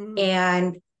 Mm-hmm.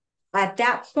 And at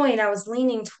that point, I was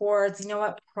leaning towards, you know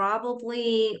what,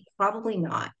 probably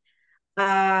not.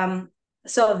 Um,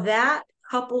 so that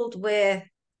coupled with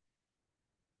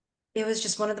it was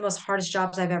just one of the most hardest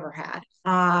jobs I've ever had.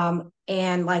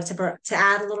 And like to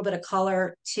add a little bit of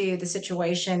color to the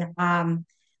situation,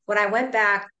 when I went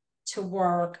back to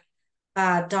work,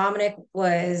 Dominic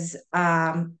was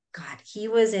God, he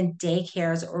was in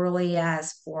daycare as early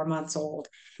as 4 months old.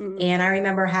 Mm-hmm. And I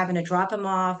remember having to drop him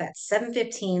off at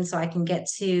 7:15 so I can get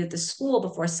to the school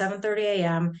before 7:30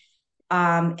 a.m.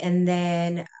 And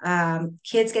then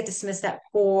kids get dismissed at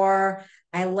 4.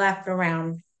 I left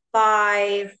around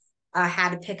 5. I had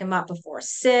to pick him up before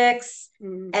 6.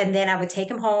 Mm-hmm. And then I would take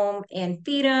him home and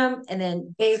feed him and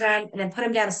then bathe him and then put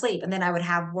him down to sleep. And then I would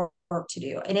have work to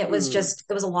do. And it was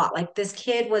a lot. Like this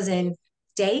kid was in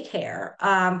daycare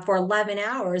for 11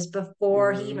 hours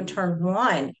before he even Mm-hmm. turned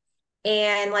 1.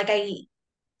 And like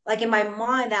in my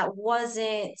mind, that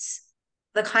wasn't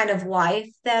the kind of life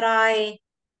that I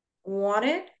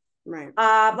wanted. Right.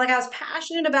 Like I was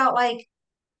passionate about like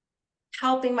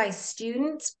helping my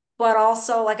students, but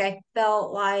also like I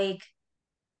felt like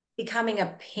becoming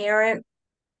a parent,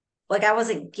 like I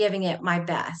wasn't giving it my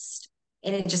best.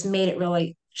 And it just made it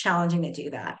really challenging to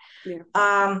do that. Yeah.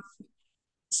 Um,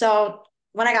 so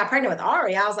when I got pregnant with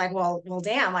Ari, I was like,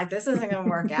 damn, like this isn't gonna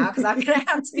work out because I'm gonna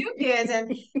have 2 kids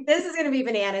and this is gonna be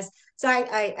bananas. So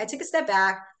I took a step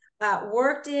back,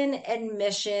 worked in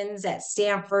admissions at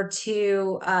Stanford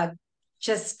to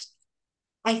just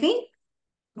I think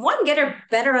one get a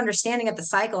better understanding of the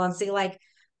cycle and see like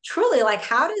truly like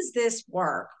how does this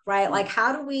work, right? Like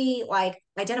how do we like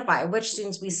identify which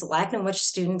students we select and which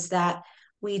students that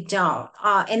we don't,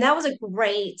 and that was a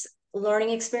great learning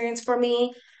experience for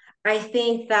me. I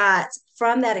think that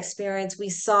from that experience we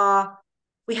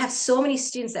have so many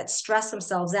students that stress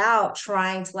themselves out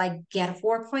trying to like get a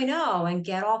 4.0 and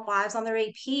get all fives on their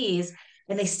APs,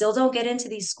 and they still don't get into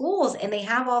these schools and they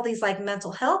have all these like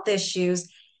mental health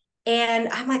issues. And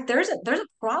I'm like, there's a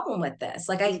problem with this.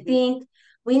 Like, I Mm-hmm. think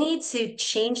we need to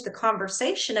change the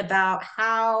conversation about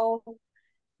how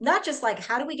not just like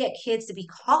how do we get kids to be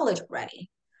college ready,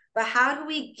 but how do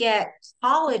we get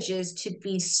colleges to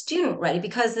be student ready?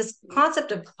 Because this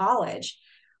concept of college,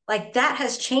 like that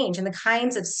has changed, and the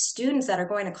kinds of students that are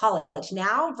going to college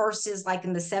now versus like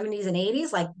in the 70s and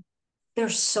 80s, like they're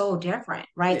so different,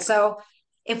 right? Yeah. So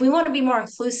if we want to be more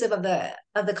inclusive of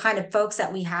the kind of folks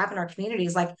that we have in our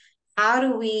communities, like how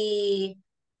do we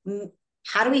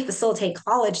how do we facilitate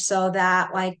college so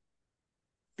that like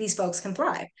these folks can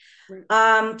thrive?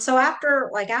 Right. So after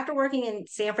working in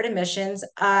Sanford admissions,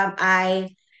 I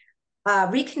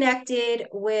reconnected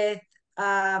with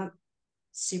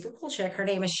super cool chick. Her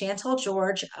name is Chantel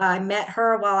George. I met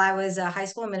her while I was a high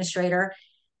school administrator.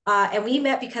 And we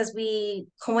met because we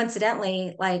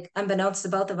coincidentally, like unbeknownst to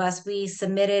both of us, we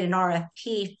submitted an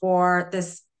RFP for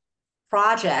this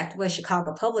project with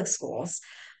Chicago Public Schools.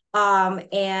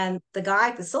 And the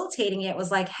guy facilitating it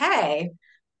was like, hey,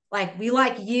 like we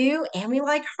like you and we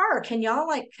like her. Can y'all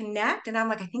like connect? And I'm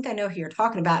like, I think I know who you're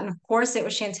talking about. And of course it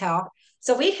was Chantel.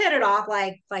 So we hit it off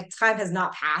like time has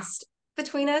not passed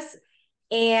between us.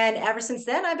 And ever since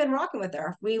then, I've been rocking with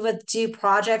her. We would do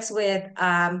projects with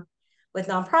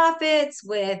nonprofits,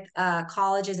 with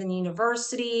colleges and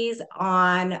universities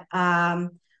on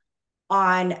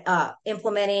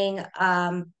implementing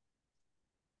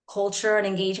culture and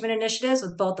engagement initiatives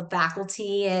with both the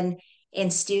faculty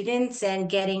and students, and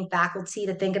getting faculty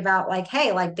to think about like,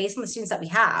 hey, like based on the students that we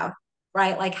have,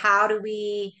 right? Like how do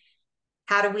we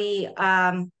how do we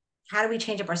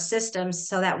change up our systems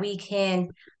so that we can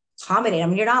accommodate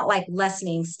them? You're not like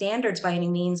lessening standards by any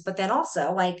means, but then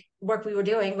also like work we were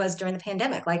doing was during the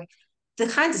pandemic, like the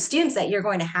kinds of students that you're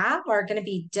going to have are going to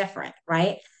be different,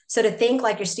 right? So to think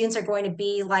like your students are going to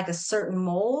be like a certain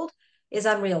mold is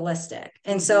unrealistic.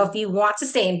 And so if you want to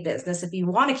stay in business, if you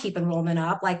want to keep enrollment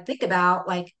up, like think about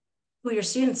like who your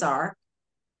students are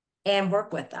and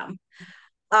work with them.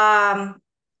 Um,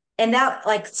 and that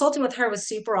like consulting with her was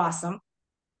super awesome.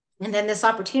 And then this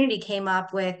opportunity came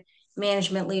up with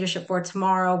Management Leadership for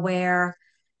Tomorrow, where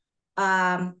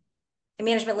um,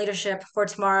 Management Leadership for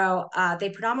Tomorrow, they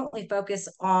predominantly focus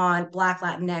on Black,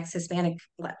 Latinx, Hispanic,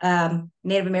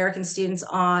 Native American students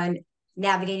on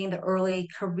navigating the early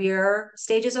career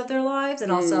stages of their lives,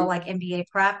 and also like MBA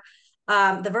prep.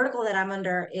 The vertical that I'm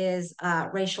under is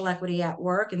racial equity at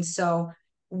work. And so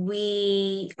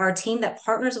we are a team that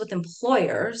partners with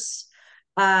employers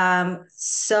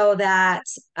so that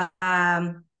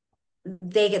um,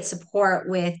 they get support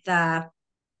with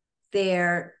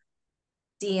their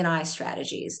D&I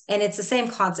strategies. And it's the same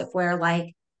concept where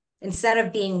like, instead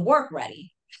of being work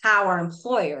ready, how are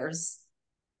employers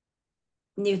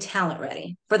new talent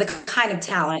ready for the kind of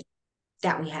talent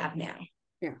that we have now?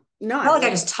 Yeah. No, I feel like I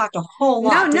just talked a whole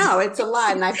lot. No, it's a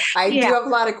lot. And I do Yeah. have a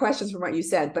lot of questions from what you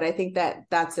said, but I think that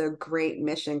that's a great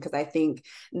mission, because I think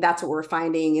that's what we're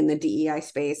finding in the DEI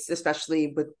space,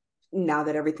 especially with now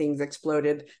that everything's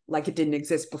exploded, like it didn't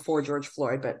exist before George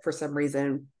Floyd, but for some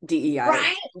reason DEI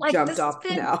Right? Like jumped this up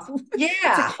been, now.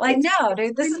 yeah, like no,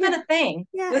 dude, this has been yeah. a thing.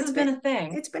 Yeah, This has been a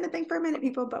thing. It's been a thing for a minute,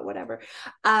 people, but whatever.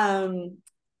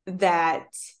 That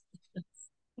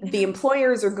the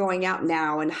employers are going out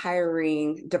now and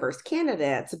hiring diverse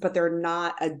candidates, but they're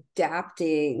not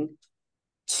adapting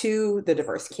to the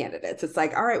diverse candidates. It's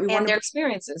like, all right, we want their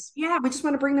experiences. yeah, we just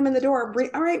want to bring them in the door.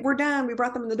 All right, we're done. We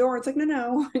brought them in the door. It's like,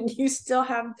 no, you still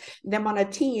have them on a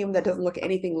team that doesn't look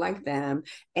anything like them.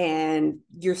 And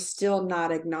you're still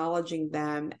not acknowledging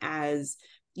them as,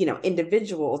 you know,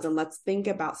 individuals. And let's think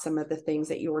about some of the things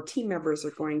that your team members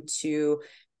are going to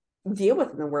deal with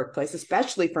in the workplace,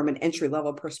 especially from an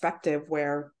entry-level perspective,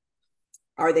 where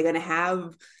are they going to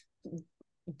have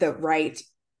the right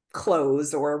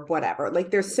clothes or whatever?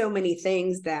 Like there's so many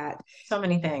things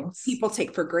people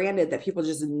take for granted that people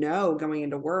just know going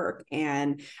into work.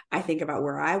 And I think about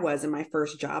where I was in my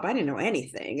first job. I didn't know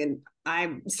anything. And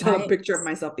I saw a picture of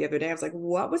myself the other day. I was like,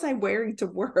 what was I wearing to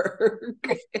work?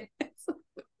 Oh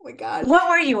my God. What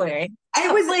were you wearing?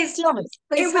 Please tell me.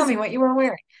 Please tell me what you were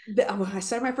wearing. I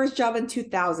started my first job in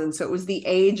 2000. So it was the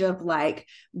age of like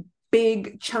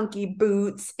big chunky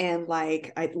boots and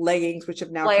like leggings, which have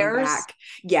now come back.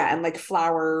 Yeah. And like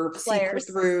flower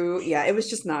see-through. Yeah. It was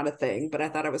just not a thing, but I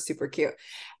thought it was super cute.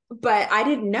 But I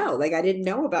didn't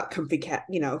know about comfy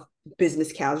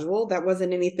business casual. That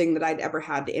wasn't anything that I'd ever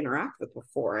had to interact with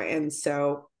before. And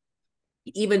so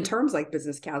even terms like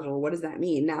business casual, what does that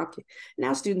mean?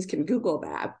 Now students can Google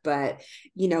that, but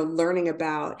learning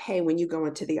about, hey, when you go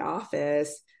into the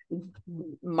office,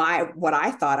 what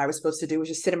I thought I was supposed to do was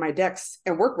just sit at my desk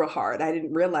and work real hard. I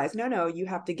didn't realize, no, you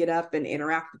have to get up and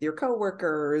interact with your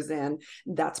coworkers, and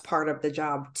that's part of the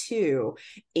job too.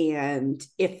 And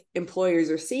if employers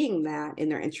are seeing that in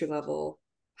their entry level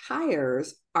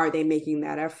hires, are they making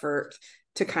that effort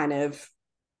to kind of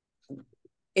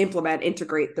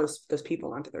integrate those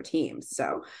people onto their teams?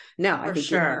 So no, I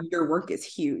think your work is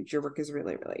huge. Your work is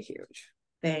really, really huge.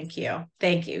 Thank you.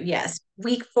 Thank you. Yes.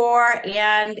 Week 4.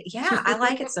 And yeah, I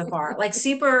like it so far. Like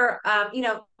super,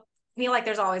 feel like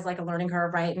there's always like a learning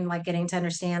curve, right? And like getting to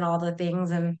understand all the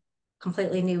things and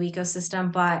completely new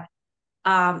ecosystem. But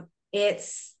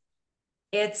it's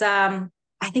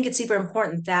I think it's super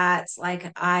important that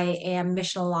like I am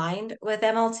mission aligned with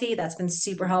MLT. That's been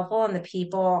super helpful, and the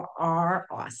people are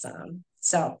awesome.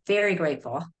 So very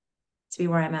grateful to be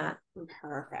where I'm at.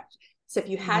 Perfect. So if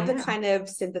you had to kind of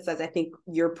synthesize, I think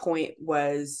your point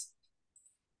was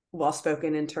well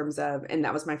spoken in terms of, and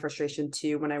that was my frustration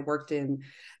too when I worked in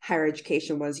higher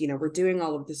education, was, we're doing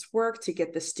all of this work to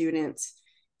get the students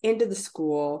into the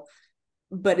school,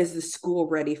 but is the school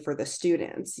ready for the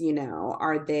students?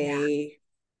 Are they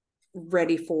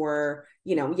ready for,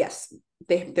 yes,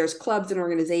 there's clubs and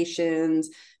organizations,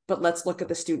 but let's look at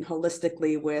the student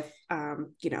holistically with,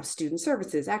 student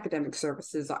services, academic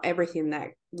services, everything that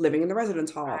living in the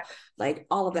residence hall, like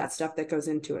all of that stuff that goes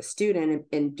into a student.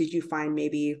 And did you find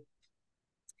maybe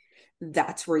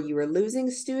that's where you were losing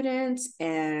students,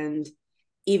 and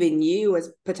even you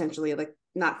as potentially like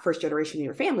not first generation in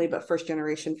your family, but first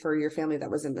generation for your family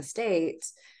that was in the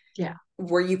States? Yeah.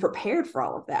 Were you prepared for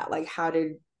all of that? Like, how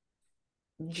did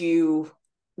you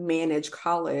manage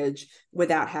college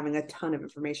without having a ton of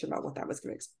information about what that was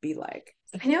going to be like?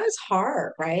 I know it's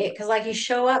hard, right? Because like you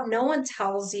show up, no one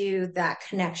tells you that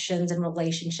connections and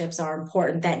relationships are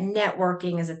important, that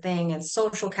networking is a thing, and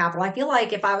social capital. I feel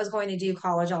like if I was going to do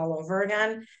college all over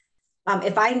again,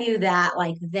 if I knew that,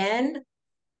 like then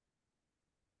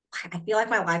I feel like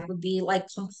my life would be like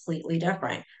completely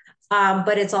different.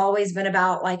 But it's always been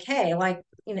about like, hey, like,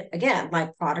 again,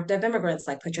 like product of immigrants,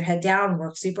 like put your head down,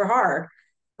 work super hard.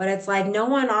 But it's like no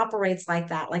one operates like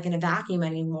that, like in a vacuum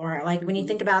anymore. Like when you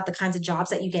think about the kinds of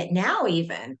jobs that you get now,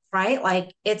 even, right?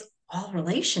 Like it's all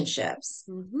relationships.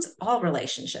 It's all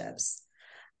relationships.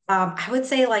 I would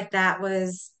say like that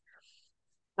was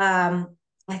like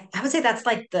I would say that's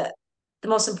like the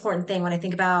most important thing when I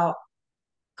think about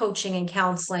coaching and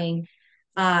counseling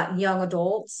young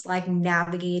adults, like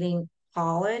navigating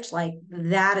college, like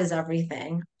that is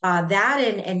everything. That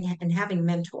and having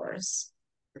mentors.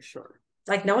 For sure.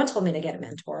 Like no one told me to get a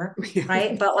mentor,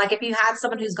 right? But like if you had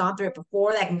someone who's gone through it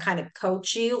before that can kind of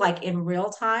coach you like in real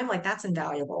time, like that's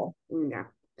invaluable. Yeah,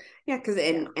 because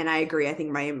and I agree. I think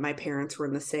my parents were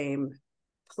in the same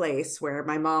place where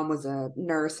my mom was a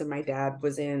nurse and my dad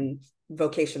was in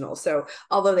vocational. So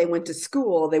although they went to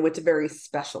school, they went to very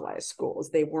specialized schools.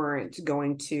 They weren't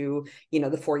going to, the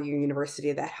 4-year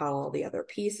university that had all the other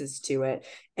pieces to it.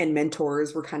 And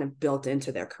mentors were kind of built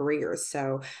into their careers.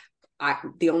 So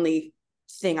the only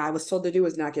thing I was told to do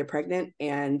was not get pregnant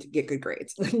and get good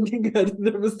grades.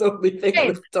 That was the only thing I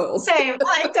was told. Same.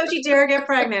 Like, don't you dare get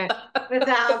pregnant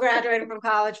without graduating from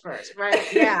college first,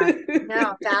 right? Yeah.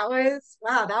 No, that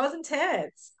was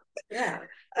intense. Yeah.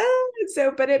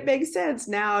 But it makes sense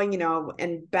now,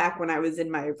 and back when I was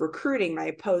in my recruiting,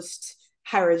 my post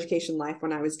higher education life,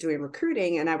 when I was doing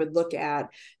recruiting, and I would look at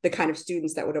the kind of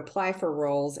students that would apply for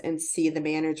roles and see the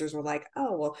managers were like,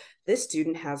 oh, well, this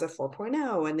student has a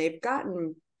 4.0 and they've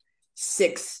gotten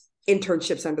 6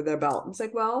 internships under their belt. It's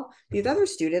like, well, these other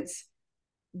students,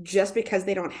 just because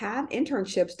they don't have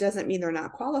internships doesn't mean they're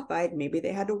not qualified. Maybe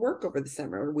they had to work over the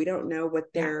summer. We don't know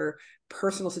what their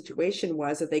personal situation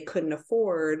was, that they couldn't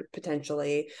afford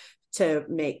potentially to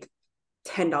make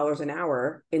 $10 an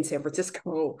hour in San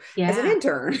Francisco as an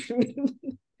intern.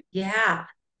 Yeah.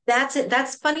 That's it.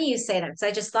 That's funny you say that, because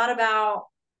I just thought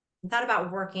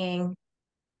about working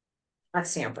at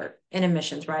Stanford in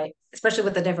admissions, right? Especially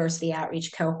with the diversity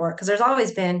outreach cohort, because there's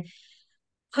always been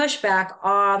pushback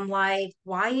on like,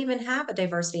 why even have a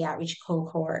diversity outreach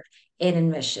cohort in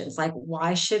admissions? Like,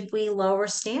 why should we lower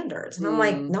standards? And I'm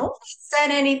like, nobody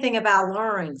said anything about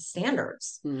lowering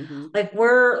standards. Like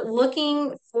we're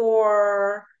looking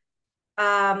for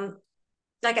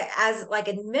like as like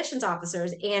admissions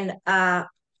officers, and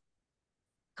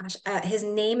his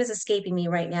name is escaping me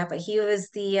right now, but he was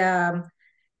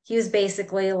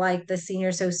basically like the senior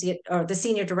associate or the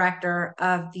senior director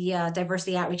of the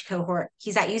diversity outreach cohort.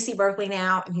 He's at UC Berkeley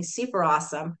now, and he's super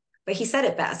awesome. But he said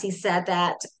it best. He said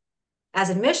that as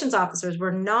admissions officers,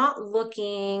 we're not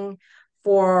looking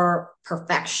for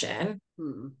perfection.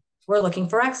 We're looking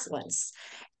for excellence.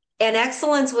 and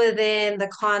excellence within the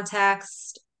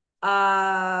context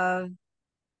of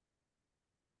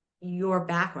your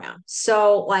background.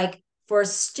 So like for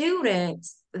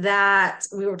students that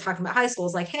we were talking about high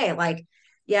schools, like, hey, like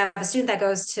you have a student that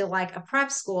goes to like a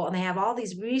prep school and they have all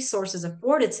these resources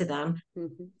afforded to them.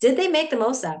 Mm-hmm. Did they make the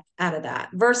most out of that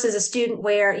versus a student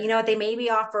where, you know, they maybe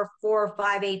offer 4 or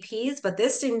 5 APs, but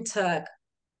this student took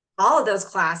all of those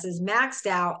classes, maxed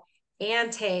out,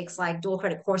 and takes like dual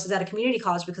credit courses at a community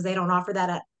college because they don't offer that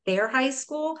at their high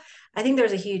school. I think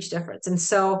there's a huge difference. And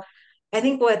so I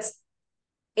think what's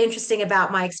interesting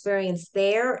about my experience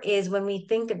there is when we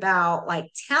think about like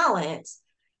talent,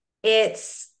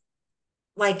 it's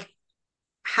like,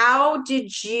 how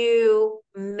did you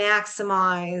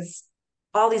maximize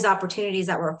all these opportunities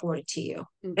that were afforded to you?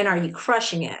 Mm-hmm. And are you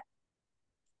crushing it?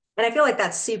 And I feel like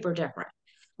that's super different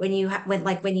when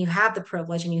when you have the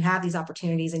privilege and you have these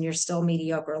opportunities and you're still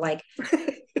mediocre. Like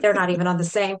they're not even on the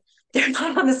same, they're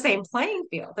not on the same playing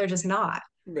field. They're just not.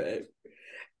 Right.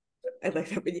 I like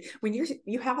that when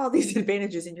you have all these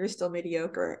advantages and you're still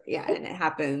mediocre. Yeah, and it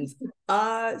happens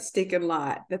a stinking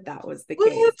lot that was the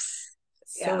case. Whoops.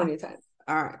 So many times.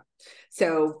 All right.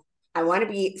 So I want to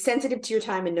be sensitive to your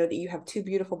time and know that you have 2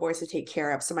 beautiful boys to take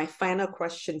care of. So my final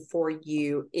question for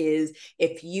you is,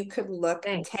 if you could look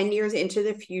 10 years into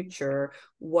the future,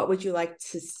 what would you like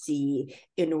to see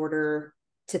in order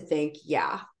to think,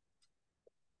 yeah,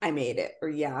 I made it, or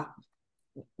yeah,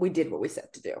 we did what we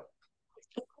set to do?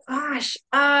 Gosh,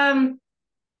 I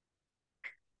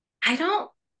don't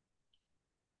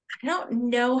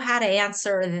know how to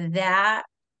answer that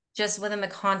just within the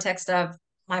context of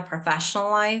my professional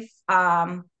life.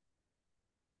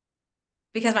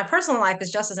 Because my personal life is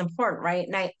just as important, right?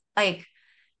 And I like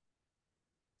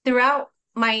throughout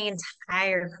my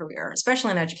entire career,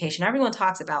 especially in education, everyone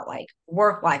talks about like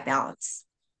work-life balance.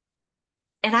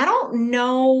 And I don't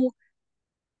know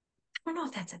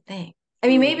if that's a thing. I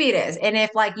mean, maybe it is. And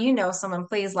if like you know someone,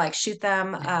 please like shoot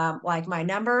them like my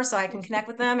number so I can connect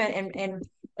with them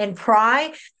and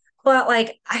pry. But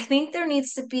like I think there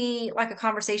needs to be like a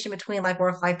conversation between like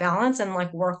work-life balance and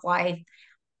like work-life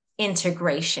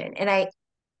integration. And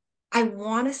I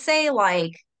want to say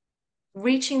like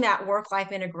reaching that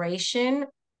work-life integration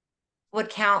would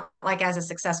count like as a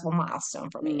successful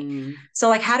milestone for me. So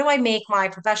like how do I make my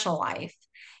professional life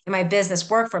and my business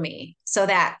work for me so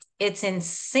that it's in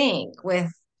sync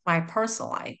with my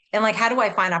personal life? And like how do I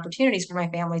find opportunities for my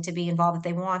family to be involved if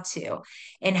they want to?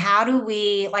 And how do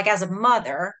we like as a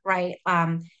mother, right?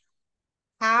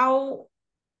 How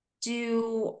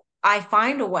do I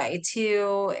find a way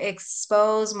to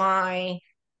expose my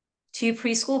 2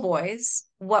 preschool boys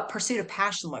what pursuit of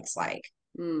passion looks like?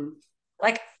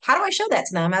 Like how do I show that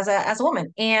to them as a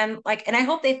woman? And like and I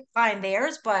hope they find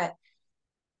theirs, but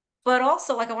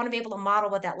also like I want to be able to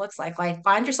model what that looks like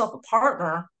find yourself a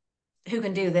partner who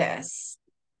can do this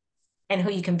and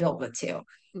who you can build with too.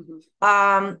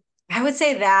 I would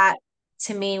say that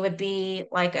to me would be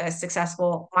like a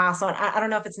successful milestone. I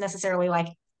don't know if it's necessarily like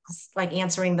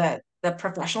answering the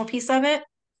professional piece of it,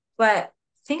 but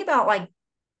think about like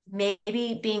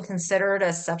maybe being considered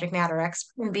a subject matter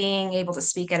expert and being able to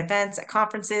speak at events, at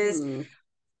conferences,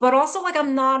 but also like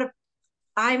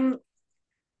I'm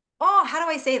oh, how do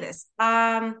I say this?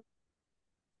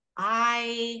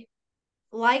 I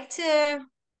like to,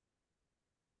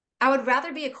 I would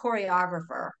rather be a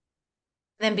choreographer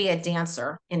than be a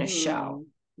dancer in a show.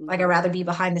 Like I'd rather be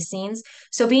behind the scenes.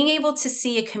 So being able to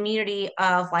see a community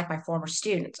of like my former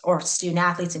students or student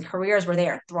athletes in careers where they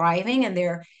are thriving and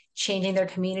they're changing their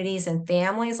communities and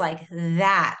families, like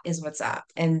that is what's up.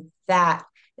 And that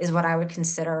is what I would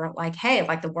consider like, hey,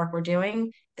 like the work we're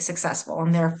doing is successful.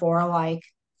 And therefore, like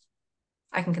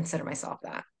I can consider myself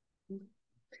that.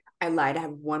 I lied. I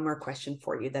have one more question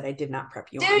for you that I did not prep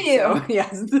you Do on. you? So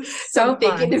yes. So I'm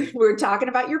thinking we're talking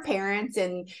about your parents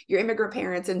and your immigrant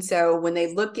parents. And so when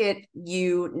they look at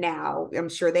you now, I'm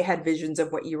sure they had visions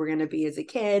of what you were going to be as a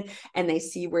kid, and they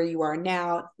see where you are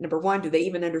now. Number one, do they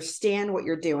even understand what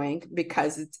you're doing?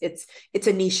 Because it's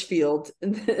a niche field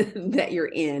that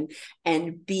you're in.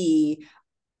 And B,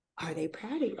 are they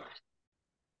proud of you?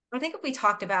 I think if we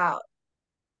talked about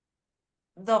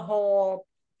the whole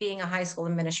being a high school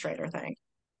administrator thing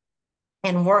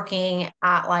and working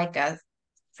at like a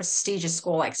prestigious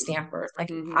school like Stanford,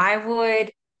 like I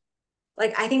would,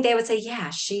 like, I think they would say, yeah,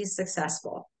 she's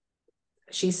successful.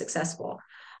 She's successful.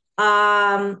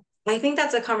 I think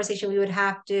that's a conversation we would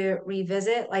have to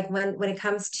revisit. Like when it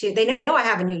comes to, they know I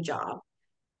have a new job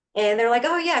and they're like,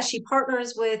 oh yeah, she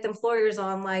partners with employers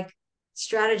on like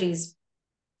strategies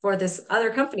for this other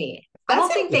company. I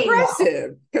That's don't think impressive. they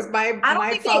know. Because I don't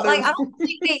think they like. I don't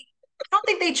think they. don't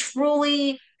think they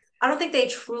truly, I don't think they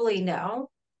truly know.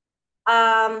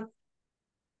 Um,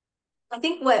 I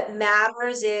think what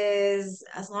matters is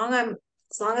as long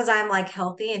as I'm like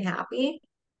healthy and happy,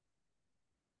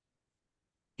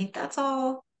 I think that's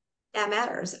all that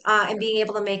matters. And being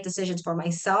able to make decisions for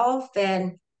myself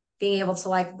and being able to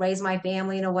like raise my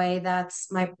family in a way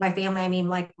that's my family, I mean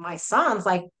like my sons,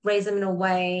 like raise them in a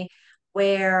way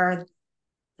where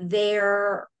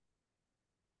they're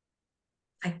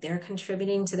like they're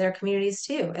contributing to their communities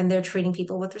too, and they're treating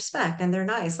people with respect and they're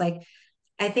nice. Like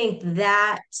I think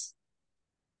that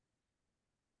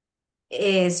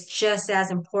is just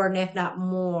as important, if not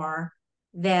more,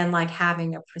 than like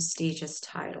having a prestigious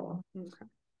title Okay.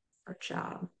 or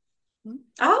job. Hmm.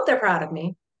 I hope they're proud of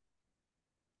me.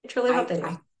 I truly hope they do.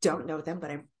 I don't know them, but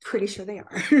I'm pretty sure they are.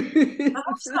 I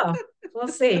hope so. We'll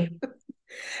see.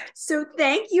 So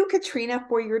thank you, Katrina,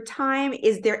 for your time.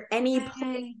 Is there any place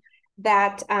Yay.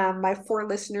 that my 4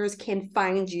 listeners can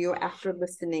find you after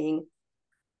listening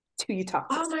to you talk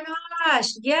to Oh us? my gosh.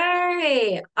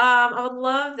 Yay. I would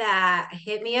love that.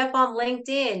 Hit me up on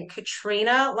LinkedIn.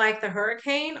 Katrina, like the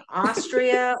hurricane,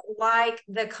 Austria, like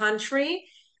the country,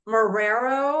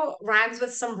 Marrero rhymes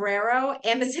with sombrero,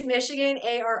 Embassy, Michigan,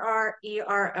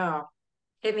 Arrero.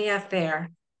 Hit me up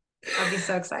there. I'll be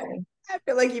so excited. I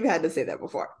feel like you've had to say that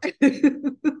before.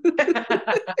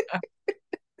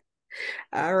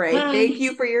 All right. Thank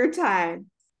you for your time.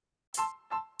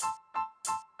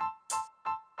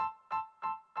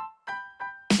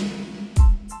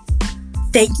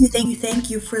 Thank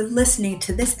you for listening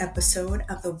to this episode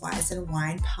of the Wise and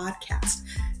Wine podcast.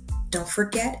 Don't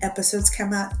forget, episodes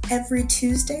come out every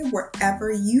Tuesday wherever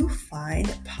you find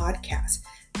podcasts.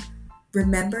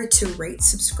 Remember to rate,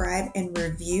 subscribe, and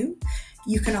review.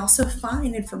 You can also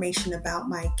find information about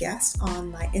my guests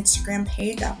on my Instagram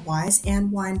page at Wise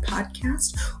and Wine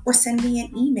Podcast, or send me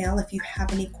an email if you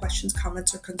have any questions,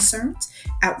 comments, or concerns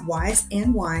at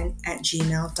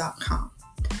wiseandwine@gmail.com.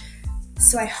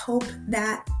 So I hope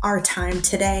that our time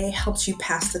today helps you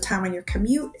pass the time on your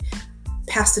commute,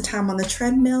 pass the time on the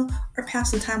treadmill, or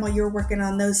pass the time while you're working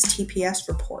on those TPS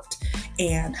report.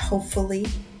 And hopefully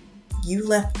you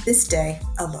left this day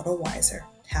a little wiser.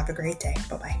 Have a great day.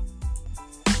 Bye-bye.